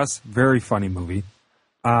Like Us, very funny movie.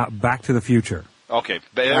 Back to the Future. Okay,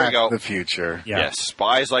 there we Back go. to the Future. Yeah. Yes,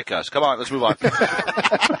 Spies Like Us. Come on, let's move on.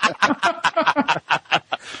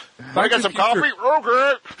 I got some coffee.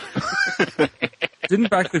 Okay. Didn't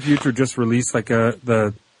Back to the Future just release like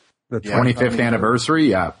the 25th anniversary?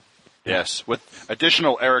 Yeah. Yes, with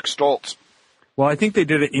additional Eric Stoltz. Well, I think they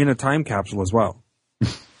did it in a time capsule as well.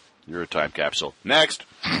 You're a time capsule. Next.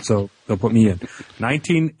 So they'll put me in.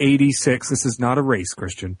 1986. This is not a race,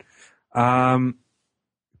 Christian.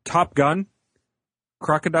 Top Gun,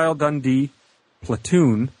 Crocodile Dundee,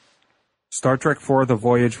 Platoon, Star Trek 4, The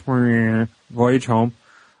Voyage Home,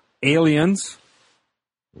 Aliens,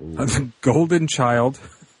 Golden Child.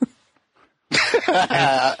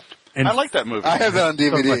 And I like that movie. I have that on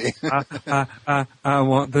DVD. I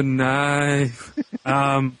want the knife.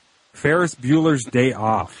 Ferris Bueller's Day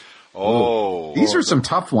Off. Oh. These are some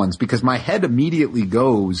tough ones because my head immediately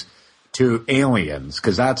goes to Aliens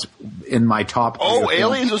because that's in my top. Oh,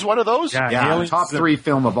 Aliens is one of those? Yeah, Aliens top 3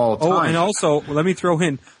 film of all time. Oh, and also, let me throw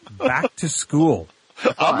in Back to School.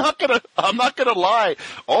 I'm not gonna lie.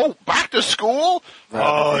 Oh, Back to School?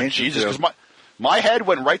 Oh, Jesus. Because my head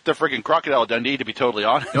went right to friggin' Crocodile Dundee, to be totally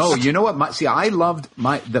honest. No, you know what? I loved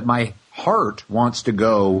my heart wants to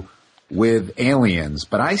go with aliens.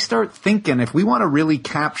 But I start thinking if we want to really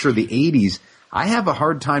capture the 80s, I have a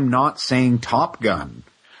hard time not saying Top Gun.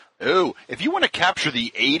 Ooh, if you want to capture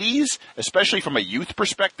the 80s, especially from a youth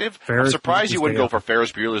perspective, I'm surprised you wouldn't go for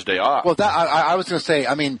Ferris Bueller's Day Off. Well, I was going to say,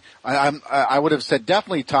 I mean, I would have said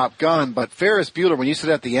definitely Top Gun, but Ferris Bueller, when you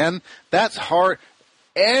said at the end, that's hard.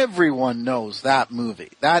 Everyone knows that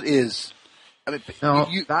movie. That is, I mean, no,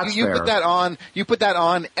 you fair. put that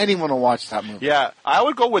on, anyone will watch that movie. Yeah, I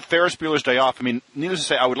would go with Ferris Bueller's Day Off. I mean, needless to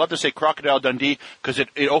say, I would love to say Crocodile Dundee because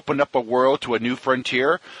it opened up a world to a new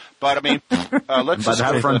frontier. But I mean, let's. But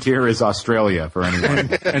that frontier is Australia for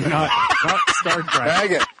anyone, and not Star Trek.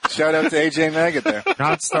 Maggot. Shout out to AJ Maggot there.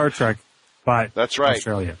 Not Star Trek, but that's right.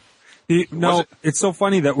 Australia. It's so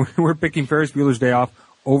funny that we're picking Ferris Bueller's Day Off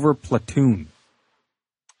over Platoon.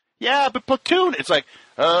 Yeah, but Platoon, it's like,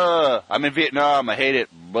 I'm in Vietnam, I hate it,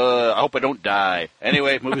 I hope I don't die.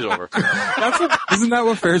 Anyway, movie's over. Isn't that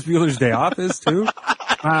what Ferris Bueller's Day Off is, too?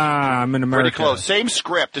 I'm in America. Pretty close. Same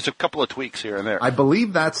script, just a couple of tweaks here and there. I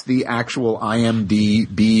believe that's the actual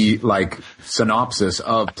IMDb, synopsis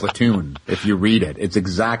of Platoon, if you read it. It's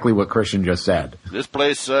exactly what Christian just said. This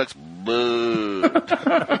place sucks, boo.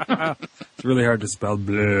 It's really hard to spell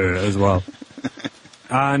bleh as well.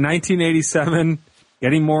 1987...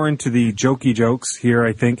 Getting more into the jokey jokes here,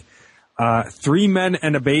 I think. 3 Men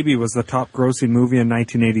and a Baby was the top grossing movie in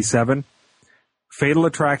 1987. Fatal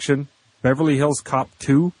Attraction, Beverly Hills Cop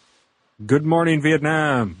 2, Good Morning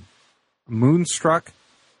Vietnam, Moonstruck,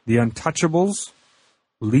 The Untouchables,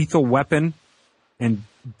 Lethal Weapon, and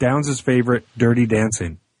Downs' favorite, Dirty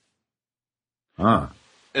Dancing.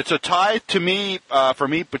 It's a tie to me, for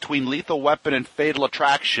me, between Lethal Weapon and Fatal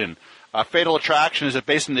Attraction. Fatal Attraction is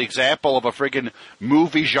based on the example of a friggin'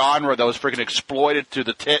 movie genre that was friggin' exploited to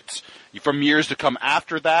the tits from years to come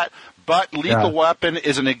after that. But Lethal Weapon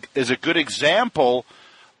is a good example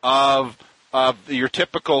of your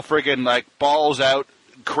typical friggin' balls out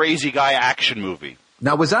crazy guy action movie.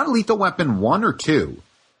 Now, was that Lethal Weapon 1 or 2?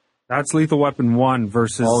 That's Lethal Weapon 1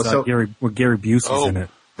 versus Gary Busey's in it.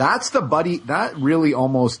 That's the buddy, that really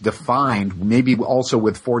almost defined, maybe also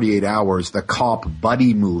with 48 Hours, the cop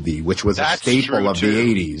buddy movie, which was a staple of the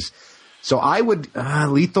 80s. So I would,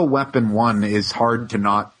 Lethal Weapon 1 is hard to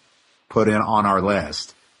not put in on our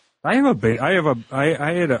list. I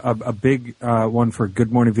had a big one for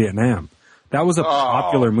Good Morning Vietnam. That was a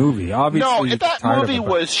popular movie. Obviously, no, that movie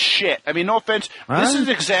was shit. I mean, no offense. This is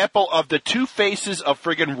an example of the two faces of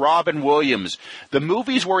friggin' Robin Williams. The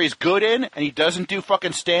movies where he's good in and he doesn't do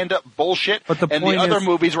fucking stand-up bullshit. But the other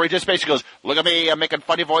movies where he just basically goes, look at me, I'm making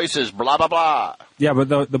funny voices, blah, blah, blah. Yeah, but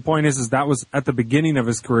the point is that was at the beginning of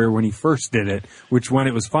his career when he first did it, when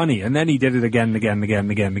it was funny. And then he did it again and again and again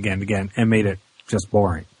and again and again and again and made it just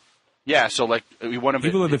boring. Yeah, so we want to...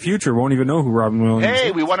 People of the future won't even know who Robin Williams is.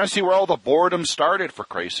 Hey, we want to see where all the boredom started, for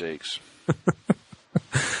Christ's sakes.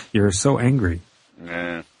 You're so angry.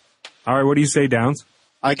 Yeah. All right, what do you say, Downs?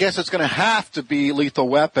 I guess it's going to have to be Lethal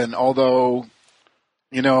Weapon, although,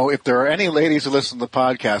 if there are any ladies who listen to the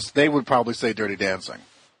podcast, they would probably say Dirty Dancing.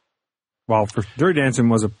 Well, Dirty Dancing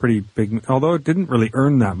was a pretty big... Although it didn't really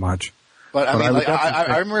earn that much. But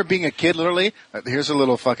I remember being a kid, literally. Here's a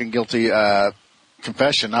little fucking guilty...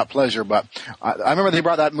 confession, not pleasure, but I remember they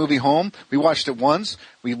brought that movie home. We watched it once.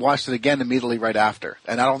 We watched it again immediately right after.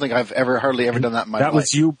 And I don't think I've hardly ever done that in my life. That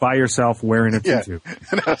was you by yourself wearing a tutu.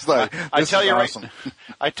 And I was like, I tell you awesome.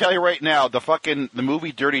 I tell you right now, the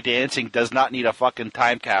movie Dirty Dancing does not need a fucking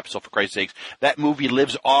time capsule, for Christ's sakes. That movie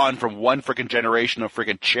lives on from one freaking generation of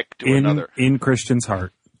freaking chick to another. In Christian's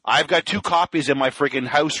heart. I've got 2 copies in my freaking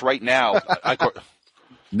house right now.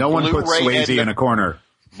 No one puts Swayze in a corner.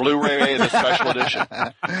 Blu-ray in a special edition.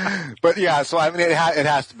 But yeah, so I mean, it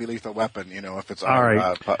has to be Lethal Weapon, if it's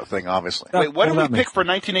our thing, obviously. Wait, what did we pick for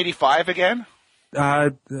 1985 again?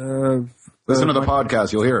 Listen to the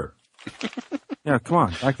podcast, you'll hear it. Yeah, come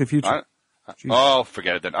on, Back to the Future.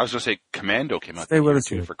 Forget it then. I was going to say Commando came out. Stay with us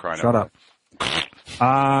here. For crying Shut out up.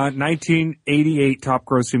 1988 top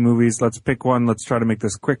grossing movies. Let's pick one. Let's try to make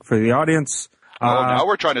this quick for the audience. Now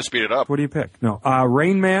we're trying to speed it up. What do you pick? No.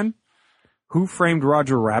 Rain Man. Who Framed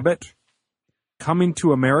Roger Rabbit? Coming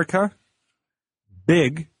to America?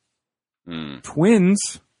 Big?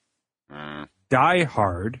 Twins? Die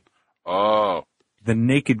Hard? Oh. The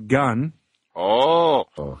Naked Gun? Oh.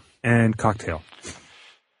 And Cocktail.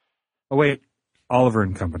 Oh, wait. Oliver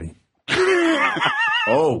and Company.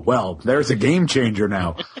 Oh, well, there's a game changer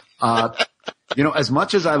now. As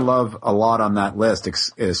much as I love a lot on that list,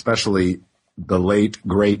 especially the late,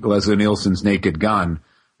 great Leslie Nielsen's Naked Gun,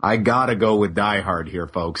 I gotta go with Die Hard here,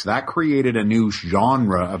 folks. That created a new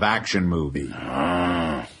genre of action movie.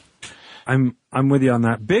 I I'm with you on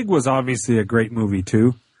that. Big was obviously a great movie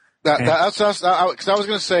too. Because I was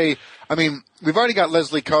going to say, I mean, we've already got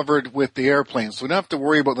Leslie covered with the airplanes, so we don't have to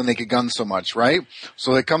worry about the Naked Gun so much, right?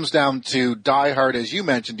 So it comes down to Die Hard, as you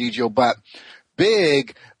mentioned, DJ, but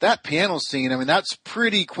Big, that piano scene, I mean, that's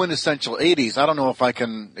pretty quintessential 80s. I don't know if I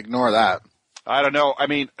can ignore that. I don't know. I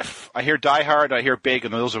mean, I hear Die Hard, I hear Big,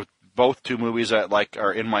 and those are both two movies that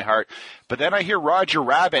are in my heart. But then I hear Roger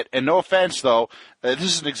Rabbit, and no offense though, this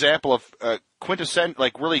is an example of quintessential,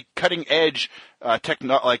 really cutting edge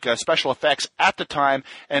special effects at the time,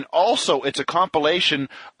 and also it's a compilation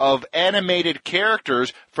of animated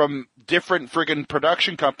characters from different friggin'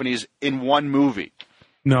 production companies in one movie.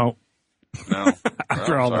 No.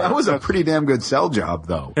 After all that was a pretty damn good sell job,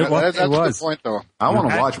 though. It was. That's a good point, though. I want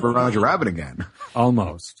to watch Roger Rabbit again.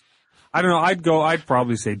 Almost. I don't know. I'd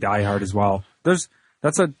probably say Die Hard as well.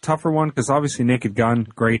 That's a tougher one because obviously Naked Gun,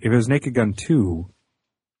 great. If it was Naked Gun 2,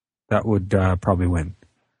 that would probably win.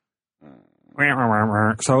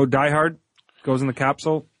 So Die Hard goes in the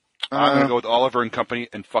capsule. I'm going to go with Oliver and Company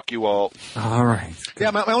and fuck you all. All right.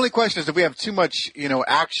 Yeah, my only question is if we have too much,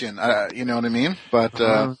 action, you know what I mean? But,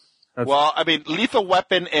 well, I mean, Lethal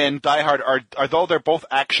Weapon and Die Hard although they're both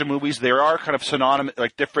action movies, they are kind of synonymous,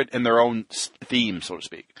 different in their own theme, so to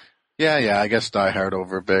speak. Yeah, I guess Die Hard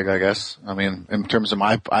over Big, I guess. I mean, in terms of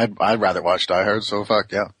I'd rather watch Die Hard, so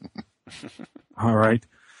fuck, yeah. All right.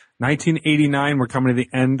 1989, we're coming to the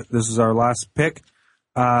end. This is our last pick.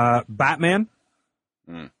 Batman,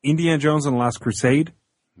 Indiana Jones and the Last Crusade,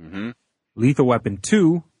 Lethal Weapon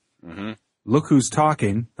 2, Look Who's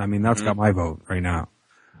Talking. I mean, that's got my vote right now.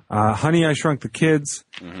 Honey, I Shrunk the Kids,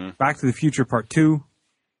 Back to the Future Part 2,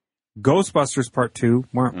 Ghostbusters Part 2,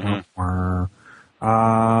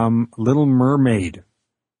 Little Mermaid,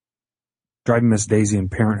 Driving Miss Daisy,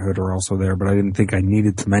 and Parenthood are also there, but I didn't think I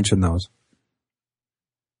needed to mention those.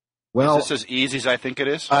 Well, is this as easy as I think it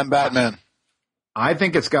is? I'm Batman. I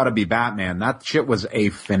think it's got to be Batman. That shit was a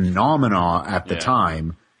phenomenon at the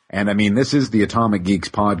time. And I mean, this is the Atomic Geeks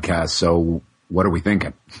podcast, so what are we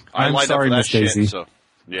thinking? I'm sorry, Miss Daisy. So,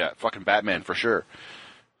 yeah, fucking Batman for sure.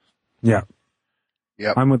 Yeah.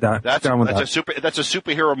 Yep. I'm with that. That's a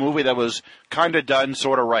superhero movie that was kind of done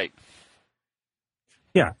sort of right.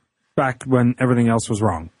 Yeah. Back when everything else was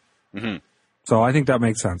wrong. So I think that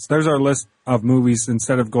makes sense. There's our list of movies.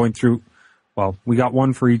 Instead of going through, well, we got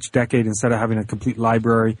one for each decade instead of having a complete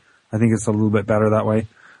library. I think it's a little bit better that way.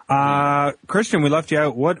 Christian, we left you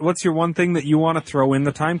out. What's your one thing that you want to throw in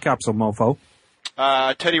the time capsule, mofo?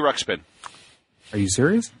 Teddy Ruxpin. Are you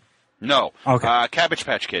serious? No. Okay. Cabbage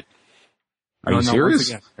Patch Kid. Are you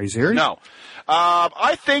serious? Are you serious? No.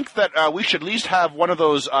 I think that we should at least have one of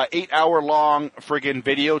those 8-hour-long friggin'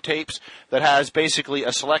 videotapes that has basically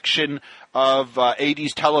a selection of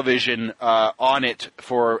 80s television on it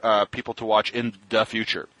for people to watch in the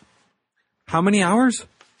future. How many hours?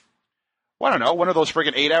 Well, I don't know. One of those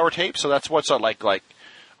friggin' 8-hour tapes. So that's what's like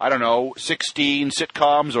I don't know, 16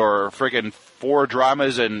 sitcoms or friggin' 4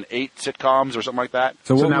 dramas and 8 sitcoms or something like that.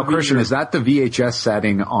 So now, Christian, is that the VHS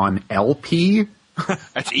setting on LP?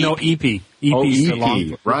 That's EP. No, EP. Oh,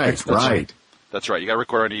 EP. Right. That's right. You got to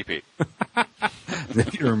record on EP.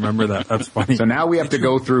 You remember that. That's funny. So now we have to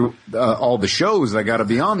go through all the shows that got to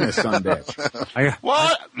be on this sumbitch.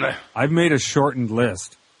 What? I've made a shortened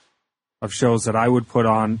list of shows that I would put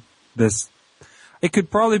on this. It could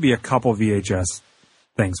probably be a couple VHS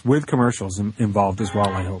things with commercials involved as well,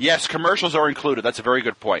 I hope. Yes, commercials are included. That's a very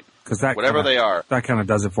good point. Because whatever they are. That kind of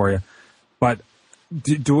does it for you. But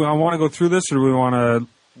do I want to go through this, or do we want to...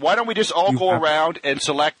 Why don't we just all go around and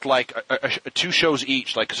select, 2 shows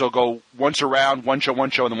each? So go once around, one show,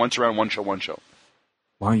 and then once around, one show.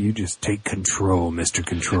 Why don't you just take control, Mr.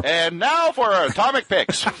 Control? And now for our Atomic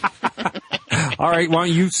Picks. All right, why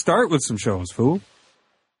don't you start with some shows, fool?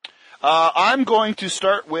 I'm going to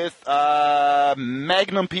start with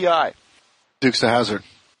Magnum P.I. Dukes of Hazzard.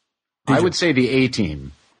 I would say the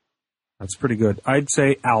A-Team. That's pretty good. I'd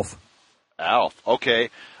say Alf. Okay.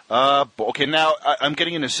 Okay, now I'm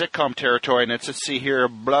getting into sitcom territory, and let's see here,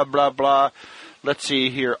 blah, blah, blah. Let's see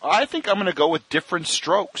here. I think I'm going to go with Different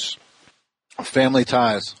Strokes. Family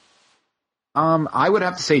Ties. I would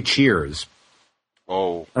have to say Cheers.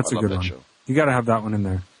 Oh, that's a good one. Show. You got to have that one in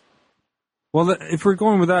there. Well, if we're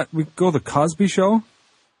going with that, we go the Cosby Show.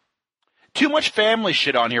 Too much family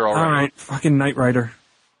shit on here already. All right, fucking Knight Rider.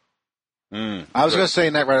 I was going to say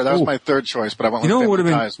Knight Rider. That was my third choice, but I went with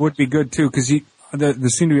Family Ties. Would be good too, because there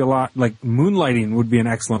seem to be a lot, like Moonlighting would be an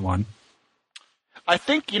excellent one. I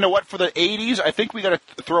think, you know what, for the 80s, I think we got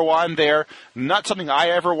to throw on there, not something I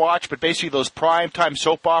ever watched, but basically those primetime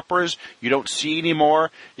soap operas you don't see anymore.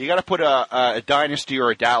 You got to put a Dynasty or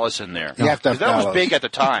a Dallas in there. You have to have that Dallas. was big at the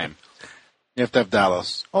time. You have to have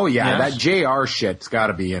Dallas. Oh, yeah, Yes. that JR shit's got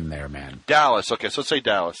to be in there, man. Dallas. Okay, so let's say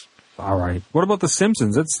Dallas. All right. What about The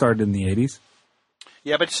Simpsons? It started in the 80s.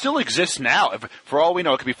 Yeah, but it still exists now. For all we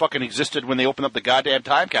know, it could be fucking existed when they opened up the goddamn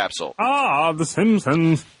time capsule. Ah, The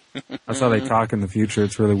Simpsons. That's how they talk in the future.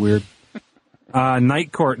 It's really weird.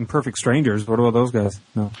 Night Court and Perfect Strangers. What about those guys?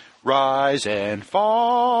 No. Rise and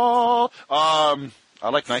fall. I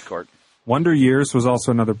like Night Court. Wonder Years was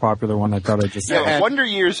also another popular one. I thought I'd just say. Yeah, Wonder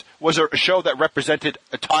Years was a show that represented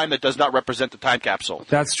a time that does not represent the time capsule.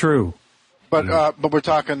 That's true. But we're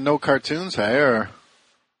talking no cartoons, hey, or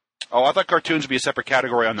Oh, I thought cartoons would be a separate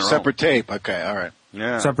category on their separate tape. Okay, all right. own.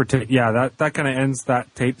 Yeah. Separate tape. Yeah, that kind of ends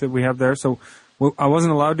that tape that we have there. So I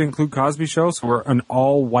wasn't allowed to include Cosby Show, so we're an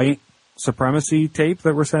all-white supremacy tape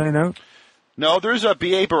that we're sending out. No, there's a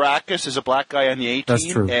B.A. Baracus is a black guy on the A-team. That's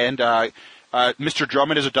true. And Mr.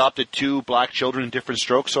 Drummond has adopted 2 black children in different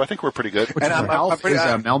strokes, so I think we're pretty good. And I'm Alf pretty,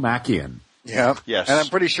 is Mel Makian. yeah, Yes. And I'm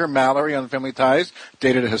pretty sure Mallory on Family Ties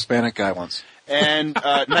dated a Hispanic guy once. And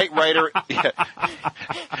Knight Rider,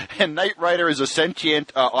 and Knight Rider is a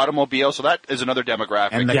sentient automobile, so that is another demographic.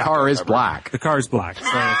 And the car is black. The car is black. So.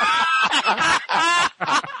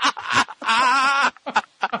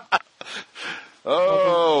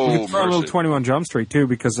 Oh, We could throw a little mercy. 21 Jump Street, too,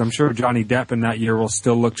 because I'm sure Johnny Depp in that year will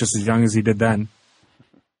still look just as young as he did then.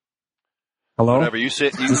 Hello? Whatever, you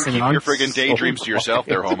sit, you This keep thing on? your friggin' daydreams to yourself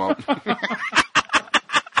there, homo.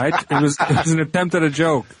 It was an attempt at a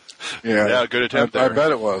joke. Yeah, good attempt I there.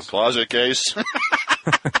 bet it was. Closet case.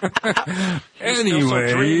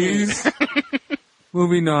 Anyways,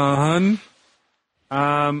 moving on.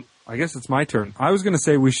 I guess it's my turn. I was going to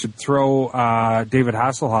say we should throw David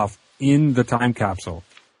Hasselhoff in the time capsule.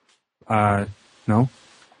 No,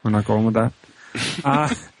 we're not going with that.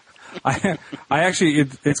 I actually,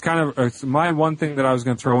 it's kind of it's my one thing that I was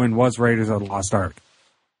going to throw in was Raiders of the Lost Ark.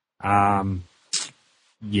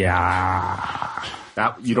 Yeah.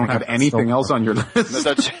 That you don't have anything else on your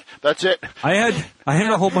list. That's it. I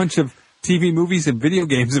had a whole bunch of TV movies and video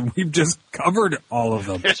games, and we've just covered all of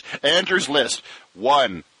them. Here's Andrew's list.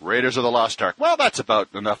 1, Raiders of the Lost Ark. Well, that's about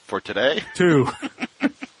enough for today. 2,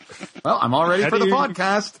 Well, I'm all ready for the Teddy-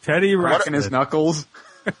 podcast. Teddy Cracking his Ratcliffe. knuckles.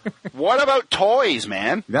 What about toys,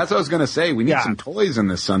 man? That's what I was going to say. We need Yeah. some toys in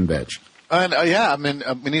this sumbitch. And yeah, I mean,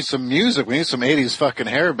 we need some music. We need some '80s fucking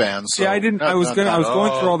hair bands. So. Yeah, I didn't. I was going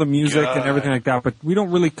through all the music and everything like that, but we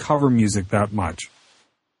don't really cover music that much.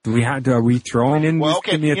 Do we have? Are we throwing in? Well,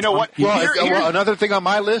 okay, in the you know what? Well, Here- another thing on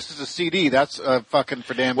my list is a CD. That's fucking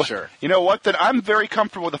for damn sure. You know what? Then I'm very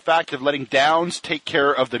comfortable with the fact of letting Downs take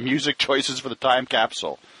care of the music choices for the time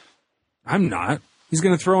capsule. I'm not. He's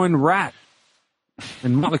going to throw in Rat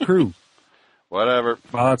and Motley Crue. Whatever.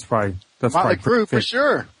 Well, that's Motley probably Crue for fit.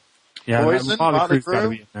 sure. Yeah, Poison, Motley Motley Crue's gotta Crue.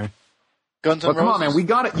 be in there. Guns But N' come on, Roses. man. We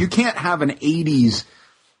got it. You can't have an 80s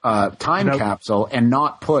time Nope. capsule and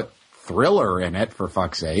not put Thriller in it, for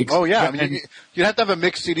fuck's sake. Oh yeah, I mean, you'd have to have a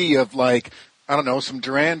mixed CD of like, I don't know, some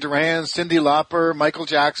Duran Duran, Cyndi Lauper, Michael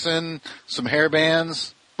Jackson, some hair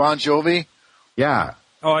bands, Bon Jovi. Yeah.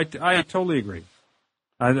 Oh, I totally agree.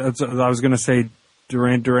 I was going to say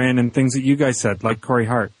Duran and things that you guys said, like Corey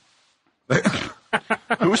Hart.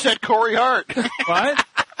 Who said Corey Hart? What?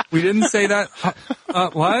 We didn't say that.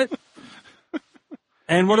 What?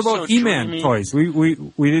 And what about So He-Man dreamy. toys? We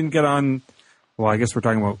didn't get on. Well, I guess we're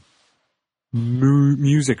talking about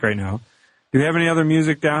music right now. Do you have any other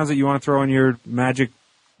music downs that you want to throw in your magic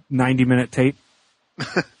 90-minute tape?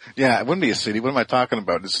 Yeah, it wouldn't be a CD. What am I talking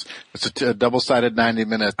about? It's a double-sided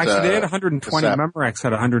 90-minute. Actually, they had 120. cassette. Memorex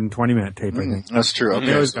had a 120-minute tape, I think. That's true. They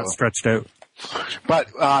Okay, always so- got stretched out. but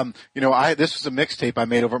this was a mixtape I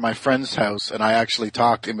made over at my friend's house, and I actually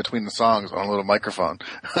talked in between the songs on a little microphone.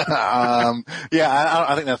 I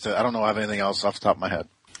think that's it. I don't know if I have anything else off the top of my head.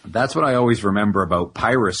 That's what I always remember about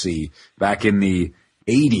piracy back in the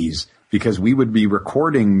 80s, because we would be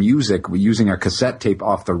recording music using a cassette tape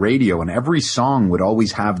off the radio, and every song would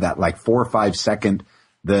always have that like 4 or 5 second,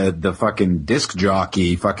 the fucking disc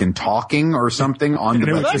jockey fucking talking or something on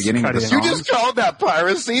the Well, that's beginning of the cutting song. You just called that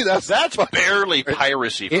piracy? That's Barely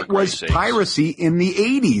piracy, for It was Christ's sakes. piracy in the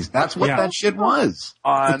 80s. That's what Yeah. that shit was.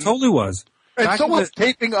 It totally was. And Back so in was the-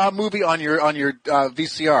 taping a movie on your No,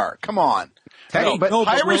 VCR. Come on. Hey, but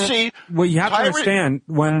piracy. Well, you have to Pirate- understand,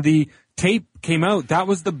 when the tape came out, that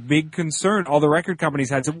was the big concern. All the record companies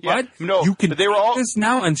had said, Yeah, what? no, You can they were all- take this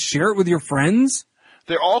now and share it with your friends?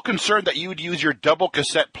 they're all concerned that you would use your double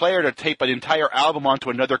cassette player to tape an entire album onto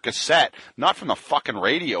another cassette, not from the fucking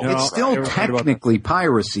radio. It's still technically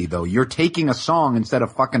piracy, though. You're taking a song instead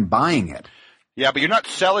of fucking buying it. Yeah, but you're not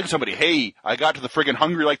selling somebody, hey, I got to the friggin'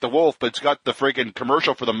 Hungry Like the Wolf, but it's got the friggin'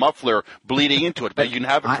 commercial for the muffler bleeding into it, but you can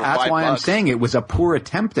have it for $5. That's why I'm saying it was a pour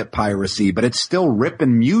attempt at piracy, but it's still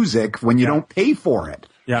ripping music when you don't pay for it.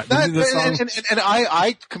 Yeah, That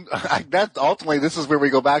ultimately, this is where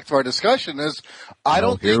we go back to our discussion. I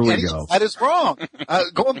don't think that is wrong.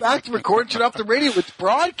 Going back to recording shit off the radio, it's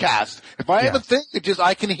broadcast. If I have a thing that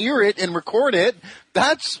I can hear it and record it,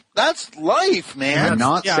 that's life, man. I'm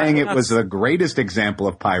not saying it was the greatest example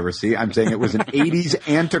of piracy. I'm saying it was an 80s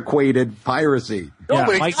antiquated piracy. No,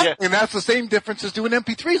 but exactly, and that's the same difference as doing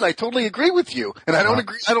MP3s. I totally agree with you, and I don't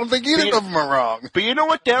agree. I don't think either of them are wrong. But you know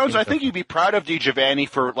what, Downs? I think you'd be proud of DiGiovanni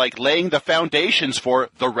for laying the foundations for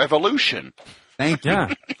the revolution. Thank you.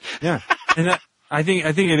 Yeah, and I think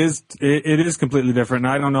it is completely different.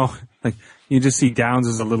 And I don't know, you just see Downs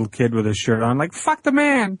as a little kid with his shirt on, fuck the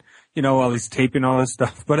man. While he's taping all this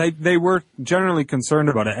stuff. But they were generally concerned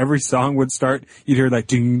about it. Every song would start, you'd hear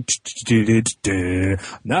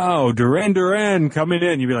no, Duran Duran coming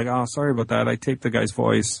in. You'd be like, oh, sorry about that. I taped the guy's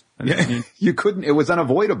voice. Yeah, you couldn't, it was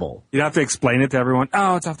unavoidable. You'd have to explain it to everyone.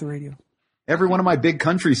 Oh, it's off the radio. Every one of my big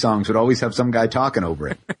country songs would always have some guy talking over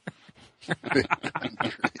it.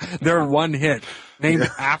 They're one hit, named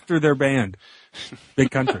after their band.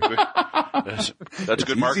 Big country. That's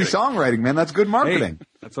good marketing. Easy songwriting, man. That's good marketing. Hey,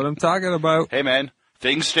 that's what I'm talking about. Hey, man,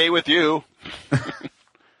 things stay with you.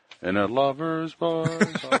 And a lover's voice.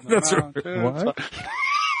 That's right. What?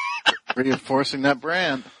 Reinforcing that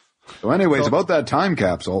brand. So anyways, about that time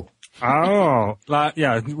capsule. Oh,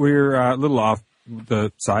 yeah, we're a little off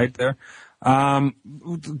the side there.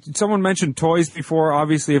 Someone mentioned toys before.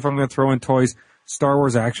 Obviously, if I'm going to throw in toys, Star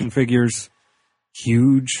Wars action figures,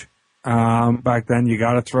 huge. Back then, you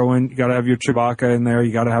got to have your Chewbacca in there.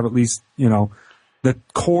 You got to have at least, the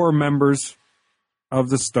core members of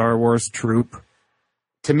the Star Wars troop.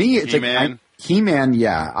 To me, it's He-Man. He-Man,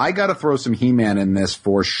 yeah. I got to throw some He-Man in this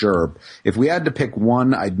for sure. If we had to pick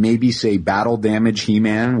one, I'd maybe say Battle Damage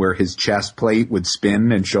He-Man, where his chest plate would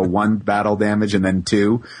spin and show one battle damage and then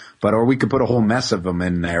two. Or we could put a whole mess of them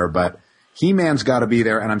in there, but He-Man's got to be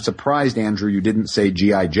there. And I'm surprised, Andrew, you didn't say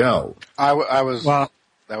G.I. Joe. I was. Well,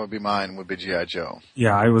 that would be mine, would be G.I. Joe.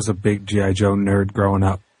 Yeah, I was a big G.I. Joe nerd growing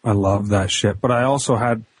up. I love that shit. But I also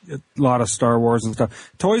had a lot of Star Wars and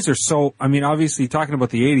stuff. Toys are obviously talking about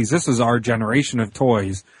the 80s, this is our generation of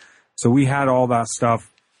toys. So we had all that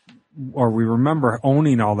stuff, or we remember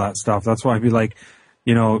owning all that stuff. That's why I'd be like,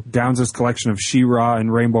 Downs' collection of She-Ra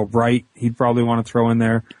and Rainbow Bright, he'd probably want to throw in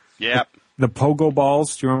there. Yep. The Pogo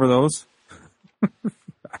Balls, do you remember those?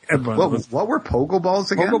 What were Pogo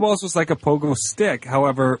Balls again? Pogo Balls was like a pogo stick.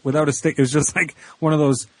 However, without a stick, it was just like one of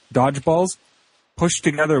those dodgeballs pushed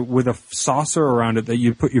together with a saucer around it that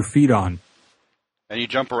you put your feet on. And you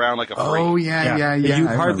jump around like a freak. Oh, yeah. You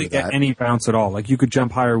hardly get any bounce at all. You could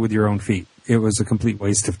jump higher with your own feet. It was a complete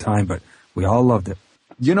waste of time, but we all loved it.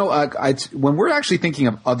 When we're actually thinking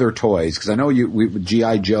of other toys, because I know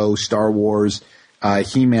G.I. Joe, Star Wars,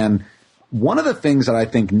 He-Man, one of the things that I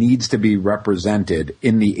think needs to be represented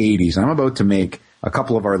in the 80s, and I'm about to make a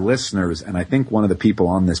couple of our listeners, and I think one of the people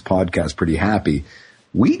on this podcast pretty happy,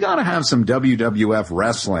 we got to have some WWF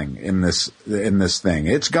wrestling in this thing.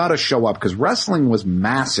 It's got to show up, because wrestling was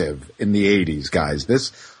massive in the 80s, guys.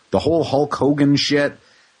 The whole Hulk Hogan shit.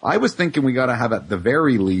 I was thinking we got to have, at the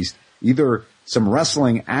very least, either some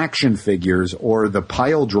wrestling action figures or the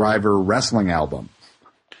Pile Driver wrestling album.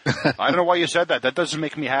 I don't know why you said that. That doesn't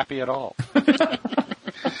make me happy at all.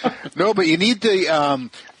 No, but you need the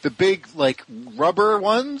big rubber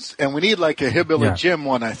ones, and we need a Hillbilly Jim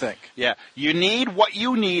one, I think. Yeah, what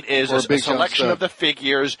you need is a selection of the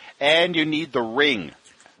figures, and you need the ring.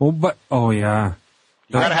 Well, yeah,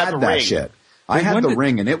 you gotta have the that ring. Shit. I had the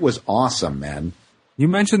ring, and it was awesome, man. You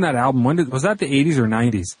mentioned that album. Was that the 80s or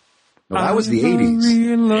 90s? No, that was the 80s.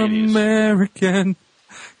 Real American.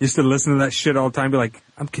 Used to listen to that shit all the time. Be like,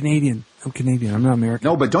 I'm Canadian. I'm not American.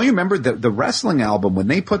 No, but don't you remember the wrestling album, when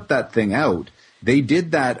they put that thing out, they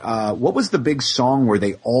did that, what was the big song where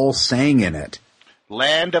they all sang in it?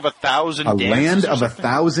 Land of a Thousand Dances. Land of a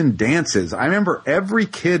Thousand Dances. I remember every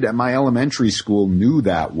kid at my elementary school knew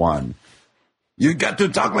that one. You got to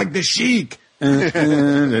talk like the Sheik. Like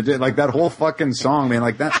that whole fucking song, man.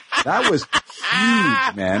 That was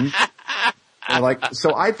huge, man.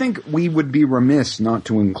 So I think we would be remiss not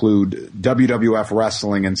to include WWF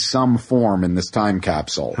wrestling in some form in this time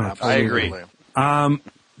capsule. I agree.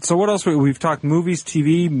 So what else? We've talked movies,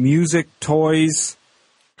 TV, music, toys.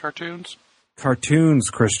 Cartoons.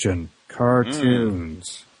 Cartoons, Christian.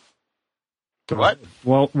 Cartoons. What?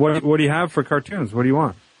 Well, what do you have for cartoons? What do you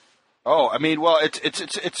want? Oh, I mean, well,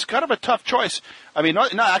 it's kind of a tough choice. I mean,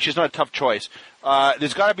 not actually, it's not a tough choice.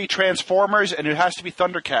 There's got to be Transformers, and there has to be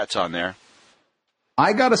Thundercats on there.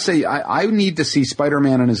 I gotta say, I need to see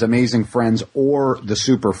Spider-Man and His Amazing Friends or the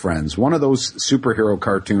Super Friends. One of those superhero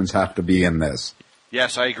cartoons have to be in this.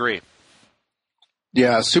 Yes, I agree.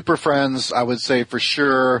 Yeah, Super Friends, I would say for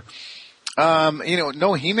sure.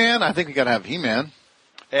 No He-Man. I think we got to have He-Man.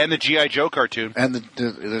 And the G.I. Joe cartoon. And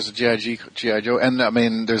there's a G.I. Joe. And, I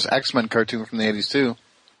mean, there's X-Men cartoon from the 80s, too.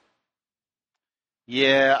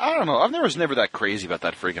 Yeah, I don't know. I was never that crazy about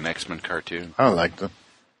that friggin' X-Men cartoon. I liked it.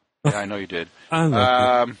 Yeah, I know you did. I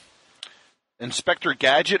like it. Inspector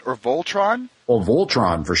Gadget or Voltron? Oh,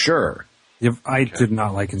 Voltron, for sure. I did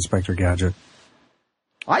not like Inspector Gadget.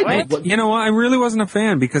 You know what? I really wasn't a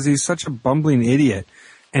fan because he's such a bumbling idiot.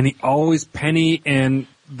 And he always, Penny and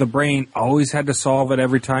the Brain always had to solve it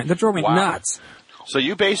every time. That drove me nuts. So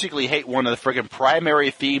you basically hate one of the friggin'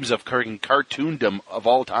 primary themes of cartoondom of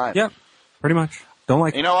all time. Yep, pretty much. Don't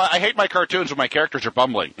like it. You know, I hate my cartoons when my characters are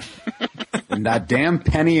bumbling. And that damn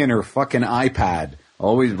Penny and her fucking iPad,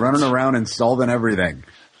 always running around and solving everything.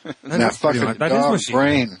 That fucking dog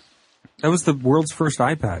Brain. That was the world's first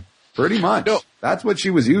iPad. Pretty much. No. That's what she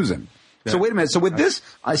was using. Yeah. So wait a minute. So with this,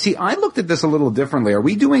 I looked at this a little differently. Are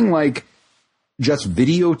we doing like just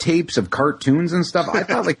videotapes of cartoons and stuff? I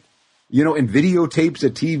thought and videotapes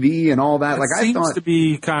of TV and all that. Seems to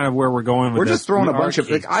be kind of where we're going with we're this. Just throwing a bunch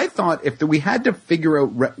of, I thought if we had to figure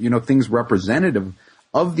out, things representative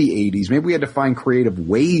of the 80s, maybe we had to find creative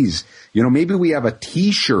ways. Maybe we have a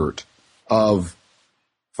t-shirt of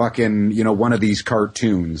fucking, one of these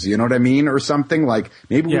cartoons, you know what I mean? Or something like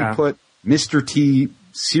maybe we put Mr. T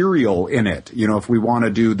cereal in it, if we want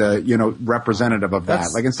to do the, representative of that.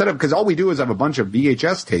 Like instead of, because all we do is have a bunch of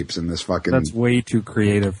VHS tapes in this fucking. That's way too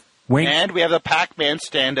creative. And we have the Pac-Man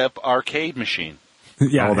stand-up arcade machine.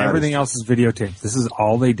 Yeah, everything else is videotaped. This is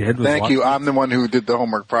all they did. Thank you. I'm the one who did the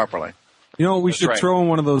homework properly. We should throw in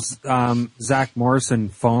one of those Zach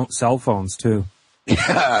Morrison cell phones too.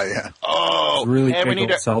 Yeah. Oh, really big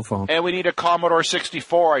old cell phone. And we need a Commodore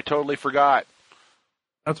 64. I totally forgot.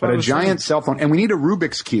 That's what a giant cell phone, and we need a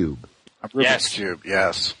Rubik's Cube. A Rubik's Cube,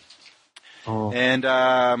 yes. Oh. And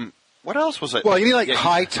what else was it? Well, you need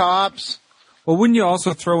high tops. Well, wouldn't you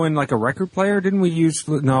also throw in like a record player? Didn't we use?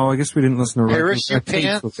 No, I guess we didn't listen to records. Parachute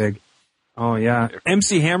pants. So big. Oh yeah,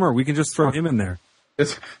 MC Hammer. We can just throw him in there.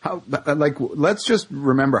 Let's just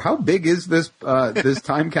remember how big is this this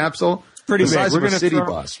time capsule? Pretty big. We're going to city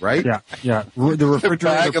bus, right? Yeah. The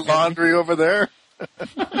refrigerator bag of laundry over there.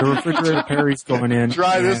 The refrigerator Perry's going in.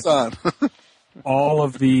 Try this on. All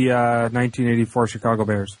of the 1984 Chicago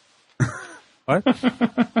Bears. What?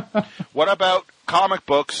 What about comic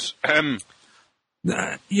books?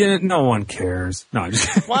 No one cares. No,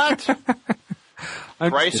 just what?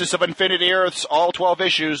 Crisis of Infinity Earths, all 12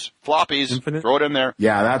 issues, floppies. Infinite? Throw it in there.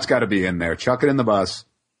 Yeah, that's got to be in there. Chuck it in the bus.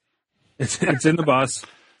 It's in the bus.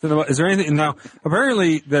 Is there anything now?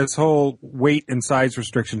 Apparently, this whole weight and size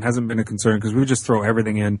restriction hasn't been a concern because we just throw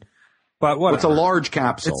everything in. But what? It's a large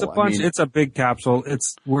capsule. It's a bunch. It's a big capsule.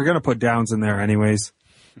 We're going to put downs in there anyways.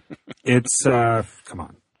 It's come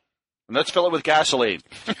on. And let's fill it with gasoline.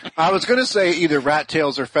 I was going to say either rat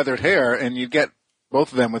tails or feathered hair, and you'd get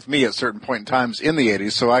both of them with me at certain point in times in the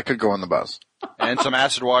 80s, so I could go on the bus. And some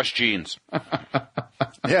acid wash jeans.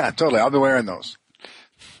 Yeah, totally. I'll be wearing those.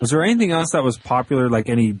 Was there anything else that was popular, like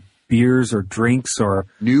any beers or drinks or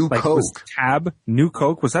New Coke? Tab, New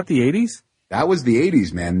Coke. Was that the 80s? That was the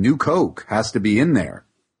 80s, man. New Coke has to be in there.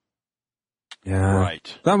 Yeah,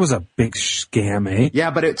 right. That was a big scam, eh? Yeah,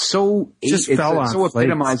 but it's so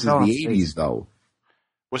epitomizes the 80s, though.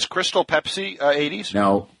 Was Crystal Pepsi 80s?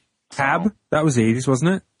 No. Tab? That was the 80s,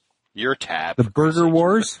 wasn't it? Your Tab. The Burger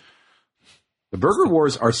Wars? The Burger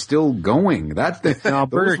Wars are still going.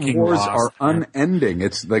 Burger King wars lost, are unending.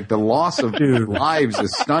 It's like the loss of lives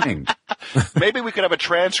is stunning. Maybe we could have a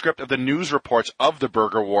transcript of the news reports of the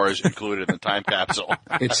Burger Wars included in the time capsule.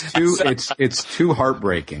 It's too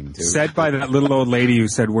heartbreaking. Said by that little old lady who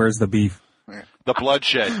said, "Where's the beef?" The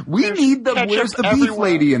bloodshed. We need the "Where's the beef"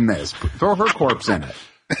 lady in this. Throw her corpse in it.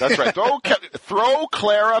 That's right. Throw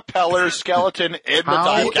Clara Peller's skeleton in the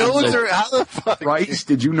time capsule. How the fuck? Christ,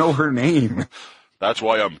 did you know her name? That's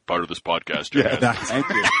why I'm part of this podcast. Yeah, thank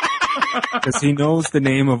you. Because he knows the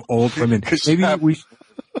name of old women.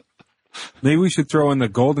 Maybe we should throw in the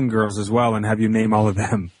Golden Girls as well and have you name all of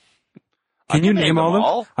them. Can you name all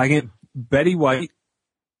of them? I get Betty White.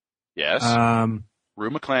 Yes.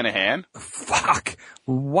 Rue McClanahan. Fuck.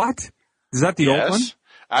 What? Is that the old one?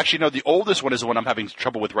 Actually, no, the oldest one is the one I'm having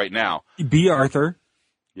trouble with right now. B. Arthur.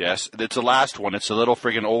 Yes, it's the last one. It's a little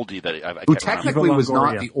friggin' oldie that I Who can't technically remember. was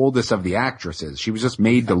not Longoria. the oldest of the actresses. She was just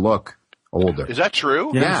made to look older. Is that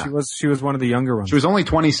true? Yeah, Yeah. she was one of the younger ones. She was only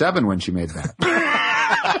 27 when she made that.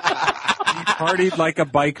 Partied like a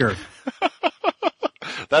biker.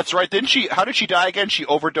 That's right. How did she die again? She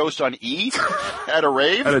overdosed on E at a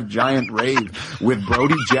rave? At a giant rave with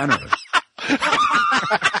Brody Jenner.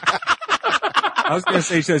 I was going to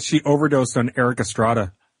say she said she overdosed on Eric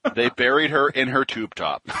Estrada. They buried her in her tube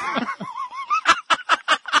top.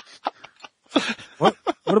 What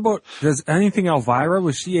about, does anything Elvira,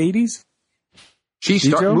 was she 80s?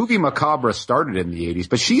 Dijo? Movie Macabre started in the 80s,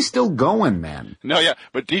 but she's still going, man. No, yeah,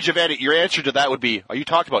 but DJ Vandy, your answer to that would be, are you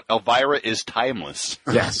talking about Elvira is timeless?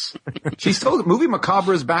 Yes. Movie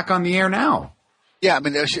Macabre is back on the air now. Yeah, I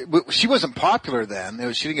mean, she wasn't popular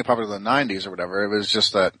then. She didn't get popular in the 90s or whatever. It was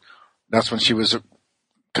just that's when she was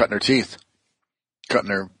cutting her teeth,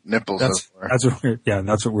 cutting her nipples.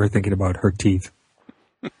 That's what we're thinking about, her teeth.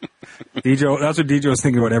 Dijo, that's what Dijo was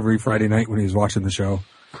thinking about every Friday night when he was watching the show.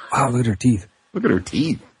 Wow, look at her teeth. Look at her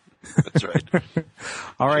teeth. That's right.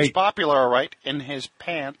 All right. She's popular, all right, in his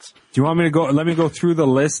pants. Do you want me to go? Let me go through the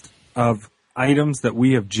list of items that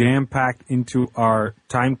we have jam-packed into our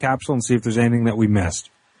time capsule and see if there's anything that we missed.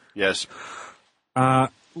 Yes.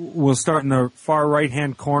 We'll start in the far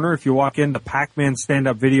right-hand corner. If you walk in, the Pac-Man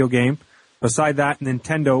stand-up video game. Beside that,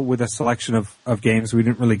 Nintendo with a selection of games. We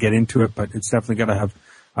didn't really get into it, but it's definitely got to have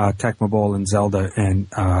Tecmo Bowl and Zelda and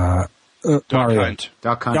Mario. Hunt.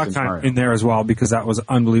 Duck Hunt Duck and Hunt Mario. in there as well because that was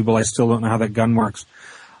unbelievable. I still don't know how that gun works.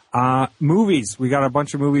 Movies. We got a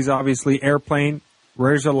bunch of movies, obviously. Airplane,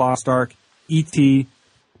 Raiders of the Lost Ark, E.T.,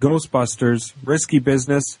 Ghostbusters, Risky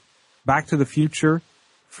Business, Back to the Future,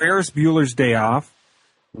 Ferris Bueller's Day Off,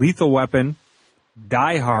 Lethal Weapon,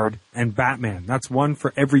 Die Hard, and Batman. That's one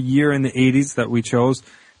for every year in the 80s that we chose.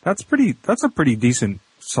 That's a pretty decent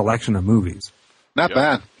selection of movies. Not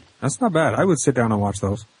bad. That's not bad. I would sit down and watch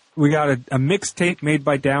those. We got a mixtape made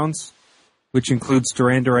by Downs, which includes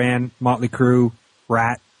Duran Duran, Motley Crue,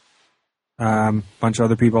 Rat, bunch of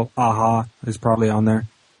other people. Aha is probably on there.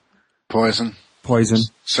 Poison.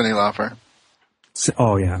 Cyndi Lauper.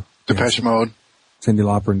 Oh, yeah. Depeche Mode. Cyndi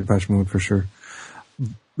Lauper and Depeche Mode for sure.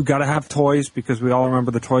 We got to have toys because we all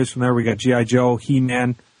remember the toys from there. We got G.I. Joe,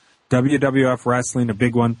 He-Man, WWF Wrestling, a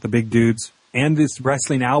big one, the big dudes, and this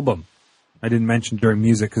wrestling album. I didn't mention during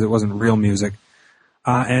music because it wasn't real music.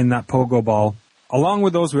 And that pogo ball. Along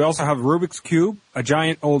with those, we also have Rubik's Cube, a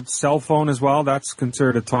giant old cell phone as well. That's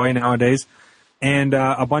considered a toy nowadays. And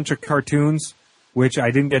a bunch of cartoons, which I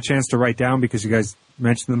didn't get a chance to write down because you guys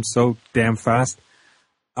mentioned them so damn fast.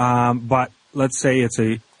 But let's say it's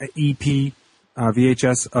a EP,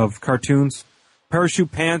 VHS of cartoons.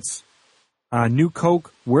 Parachute Pants, New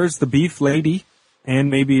Coke, Where's the Beef Lady, and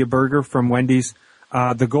maybe a burger from Wendy's.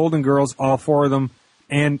 The Golden Girls, all four of them.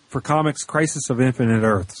 And for comics, Crisis of Infinite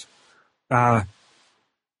Earths. And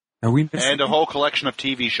a whole collection of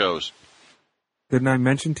TV shows. Didn't I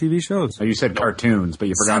mention TV shows? Oh, you said cartoons, but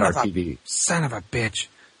you forgot our TV. Son of a bitch.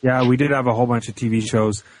 Yeah, we did have a whole bunch of TV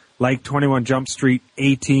shows like 21 Jump Street,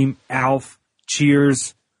 A-Team, Alf,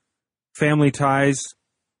 Cheers, Family Ties,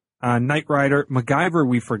 Knight Rider, MacGyver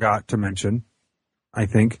we forgot to mention, I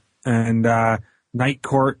think, and Night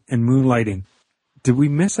Court and Moonlighting. Did we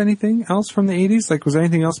miss anything else from the 80s? Like, was there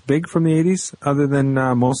anything else big from the 80s other than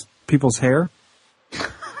most people's hair?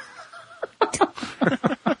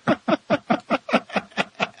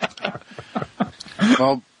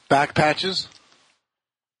 Well, back patches.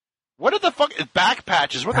 What are the fuck back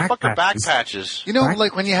patches? What the fuck are back patches? You know,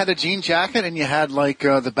 like when you had a jean jacket and you had like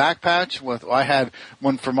the back patch with. I had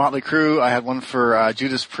one for Motley Crue. I had one for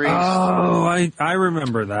Judas Priest. Oh, I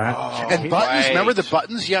remember that. And buttons. Right. Remember the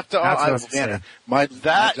buttons? You have to.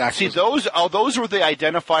 Those were the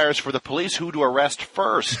identifiers for the police who to arrest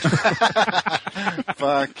first.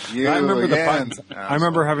 Fuck you. I remember the again. buttons. I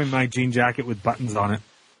remember having my jean jacket with buttons on it.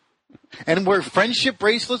 And were friendship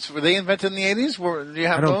bracelets, were they invented in the 80s? Do you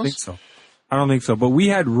have those? I don't think so. But we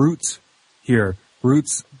had Roots here.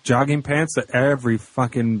 Roots jogging pants that every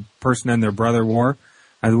fucking person and their brother wore,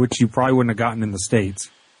 which you probably wouldn't have gotten in the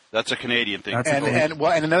States. That's a Canadian thing. And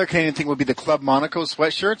another Canadian thing would be the Club Monaco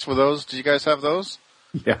sweatshirts. Were those? Did you guys have those?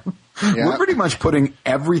 Yeah. We're pretty much putting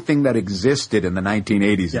everything that existed in the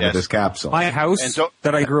 1980s into this capsule. My house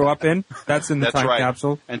that I grew up in, that's in the time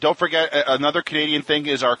capsule. And don't forget, another Canadian thing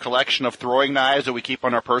is our collection of throwing knives that we keep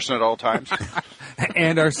on our person at all times.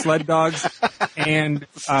 And our sled dogs and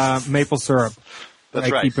maple syrup that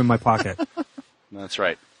I keep in my pocket. That's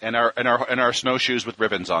right. And our snowshoes with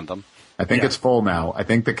ribbons on them. I think it's full now. I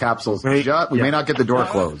think the capsule's we may not get the door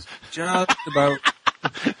closed. Just about.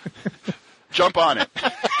 Jump on it.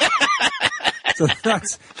 So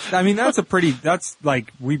that's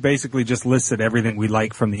like, we basically just listed everything we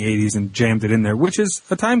like from the 80s and jammed it in there, which is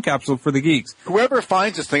a time capsule for the geeks. Whoever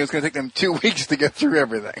finds this thing, it's going to take them 2 weeks to get through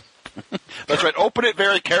everything. That's right. Open it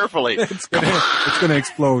very carefully. It's gonna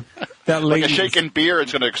explode. That like a shaken beer,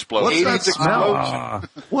 it's going to explode. What's that smell?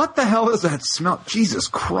 What the hell is that smell? Jesus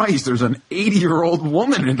Christ, there's an 80-year-old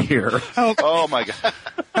woman in here. Help. Oh, my God.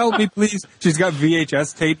 Help me, please. She's got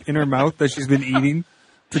VHS tape in her mouth that she's been eating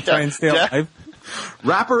to try and stay alive.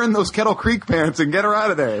 Wrap her in those Kettle Creek pants and get her out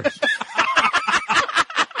of there.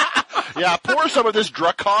 Yeah, pour some of this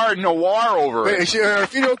Drakkar Noir over it.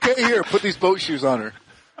 If you don't get here, put these boat shoes on her.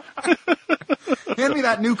 Hand me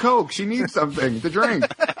that new Coke. She needs something to drink.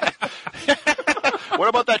 What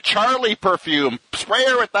about that Charlie perfume? Spray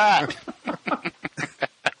her with that.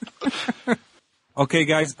 Okay,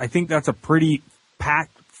 guys, I think that's a pretty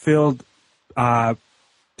pack-filled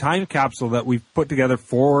time capsule that we've put together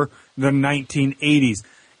for the 1980s.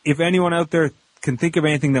 If anyone out there can think of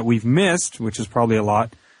anything that we've missed, which is probably a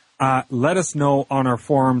lot, let us know on our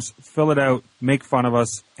forums. Fill it out, make fun of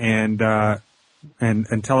us, and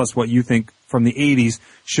tell us what you think from the 80s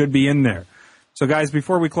should be in there. So, guys,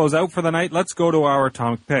 before we close out for the night, let's go to our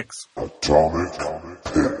Atomic Picks. Atomic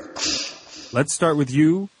Picks. Let's start with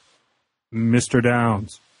you, Mr.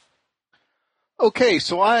 Downs. Okay,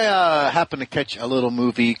 so I happened to catch a little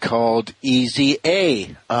movie called Easy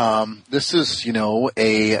A. This is,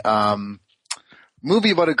 a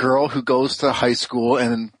movie about a girl who goes to high school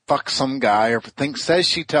and fucks some guy, or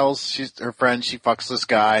tells her friend she fucks this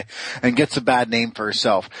guy and gets a bad name for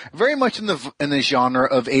herself. Very much in the genre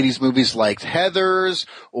of 80s movies like Heathers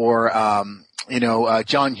or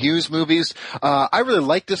John Hughes movies. I really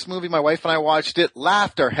liked this movie. My wife and I watched it,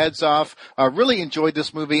 laughed our heads off, really enjoyed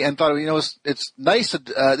this movie, and thought, it's nice.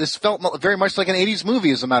 This felt very much like an 80s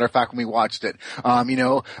movie, as a matter of fact, when we watched it.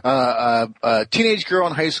 A teenage girl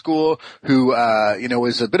in high school who,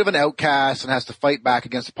 is a bit of an outcast and has to fight back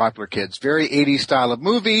against the popular kids. Very 80s style of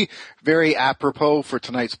movie, very apropos for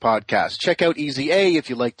tonight's podcast. Check out Easy A if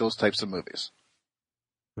you like those types of movies.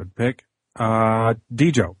 Good pick.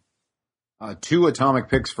 Dejo. 2 Atomic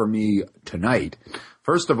Picks for me tonight.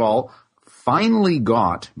 First of all, finally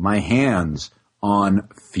got my hands on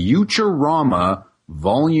Futurama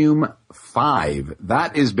Volume 5.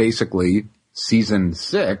 That is basically Season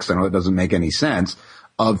 6, I know it doesn't make any sense,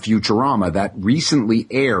 of Futurama that recently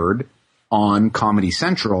aired on Comedy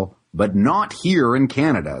Central, but not here in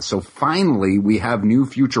Canada. So finally, we have new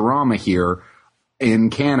Futurama here in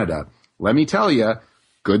Canada. Let me tell you,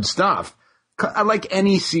 good stuff. I like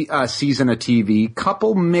any season of TV,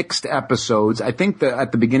 couple mixed episodes. I think that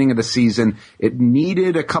at the beginning of the season, it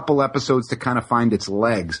needed a couple episodes to kind of find its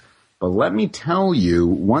legs. But let me tell you,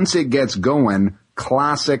 once it gets going,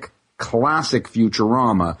 classic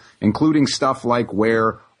Futurama, including stuff like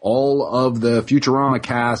where all of the Futurama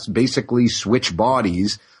cast basically switch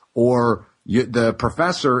bodies, or the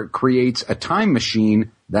professor creates a time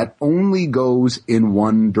machine that only goes in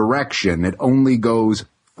one direction. It only goes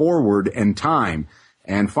forward in time.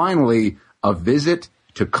 And finally, a visit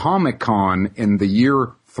to Comic-Con in the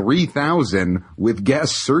year 3000 with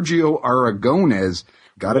guest Sergio Aragonés.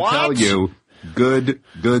 Gotta tell you,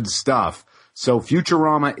 good stuff. So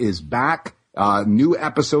Futurama is back. New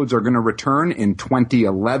episodes are going to return in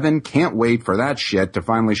 2011. Can't wait for that shit to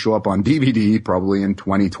finally show up on DVD, probably in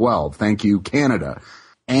 2012. Thank you, Canada.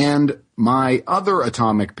 And my other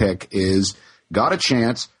Atomic Pick is got a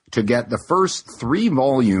chance to get the first 3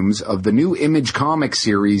 volumes of the new Image comic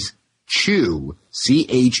series, Chew,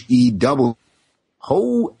 C-H-E-W.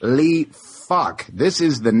 Holy fuck. This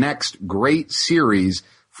is the next great series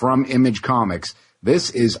from Image Comics. This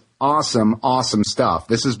is awesome stuff.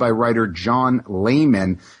 This is by writer John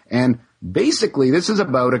Layman. And basically, this is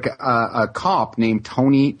about a cop named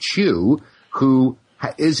Tony Chew, who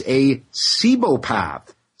is a SIBOpath.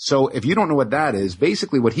 So if you don't know what that is,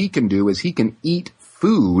 basically what he can do is he can eat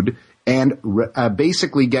food and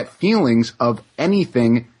basically get feelings of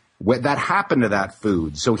anything that happened to that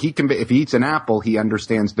food. So he can, if he eats an apple, he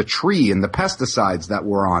understands the tree and the pesticides that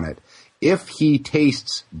were on it. If he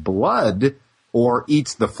tastes blood or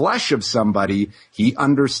eats the flesh of somebody, he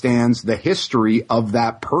understands the history of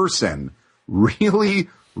that person. Really,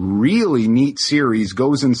 really neat series,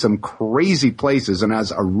 goes in some crazy places and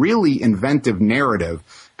has a really inventive narrative.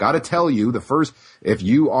 Gotta tell you,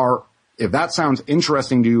 if that sounds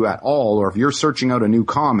interesting to you at all, or if you're searching out a new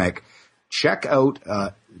comic, check out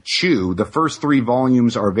Chew. The first 3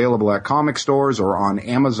 volumes are available at comic stores or on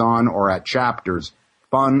Amazon or at Chapters.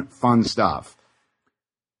 Fun stuff.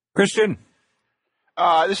 Christian.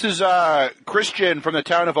 This is Christian from the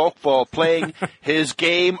town of Oakville playing his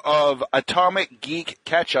game of Atomic Geek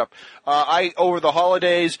Catch-Up. I, over the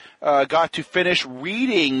holidays, got to finish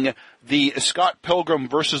reading the Scott Pilgrim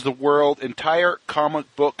vs. the World entire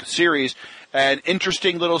comic book series. An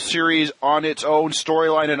interesting little series on its own,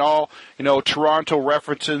 storyline and all. You know, Toronto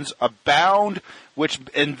references abound,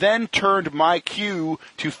 and then turned my cue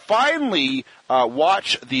to finally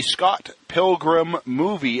watch the Scott Pilgrim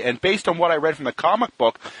movie. And based on what I read from the comic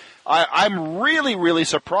book, I'm really, really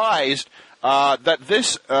surprised that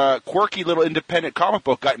this quirky little independent comic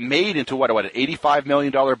book got made into, an $85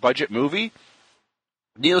 million budget movie?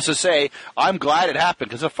 Needless to say, I'm glad it happened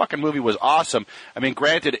because the fucking movie was awesome. I mean,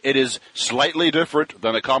 granted, it is slightly different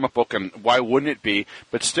than a comic book, and why wouldn't it be?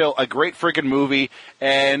 But still, a great friggin' movie,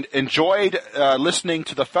 and enjoyed listening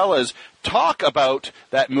to the fellas talk about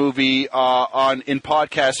that movie in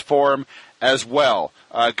podcast form as well.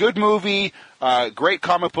 Good movie, great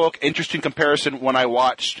comic book, interesting comparison when I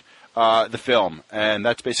watched the film, and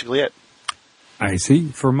that's basically it. I see.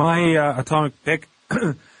 For my atomic pick.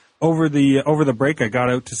 Over the break, I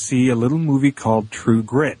got out to see a little movie called True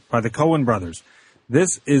Grit by the Coen brothers.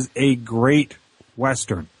 This is a great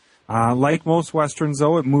Western. Like most Westerns,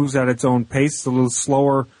 though, it moves at its own pace. It's a little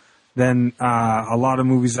slower than a lot of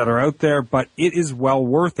movies that are out there, but it is well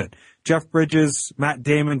worth it. Jeff Bridges, Matt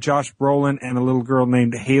Damon, Josh Brolin, and a little girl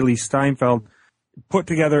named Haley Steinfeld put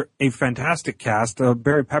together a fantastic cast.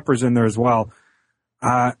 Barry Pepper's in there as well.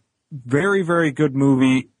 Very, very good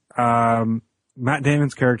movie. Matt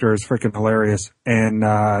Damon's character is freaking hilarious, and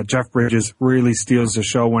Jeff Bridges really steals the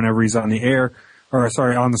show whenever he's on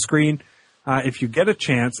the screen. If you get a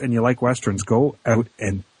chance and you like Westerns, go out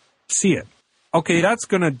and see it. Okay, that's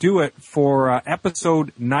going to do it for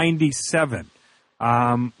episode 97.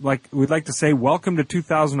 We'd like to say welcome to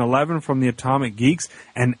 2011 from the Atomic Geeks,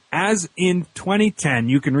 and as in 2010,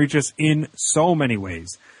 you can reach us in so many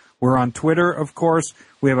ways. We're on Twitter, of course.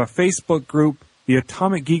 We have a Facebook group.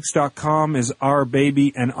 TheAtomicGeeks.com is our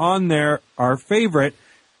baby, and on there, our favorite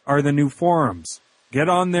are the new forums. Get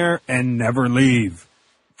on there and never leave.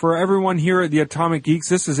 For everyone here at the Atomic Geeks,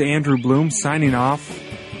 this is Andrew Bloom signing off.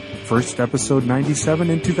 First episode 97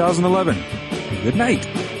 in 2011. Good night.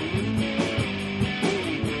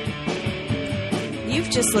 You've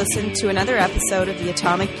just listened to another episode of The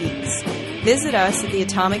Atomic Geeks. Visit us at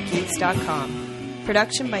theatomicgeeks.com.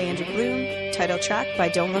 Production by Andrew Bloom. Title track by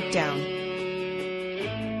Don't Look Down.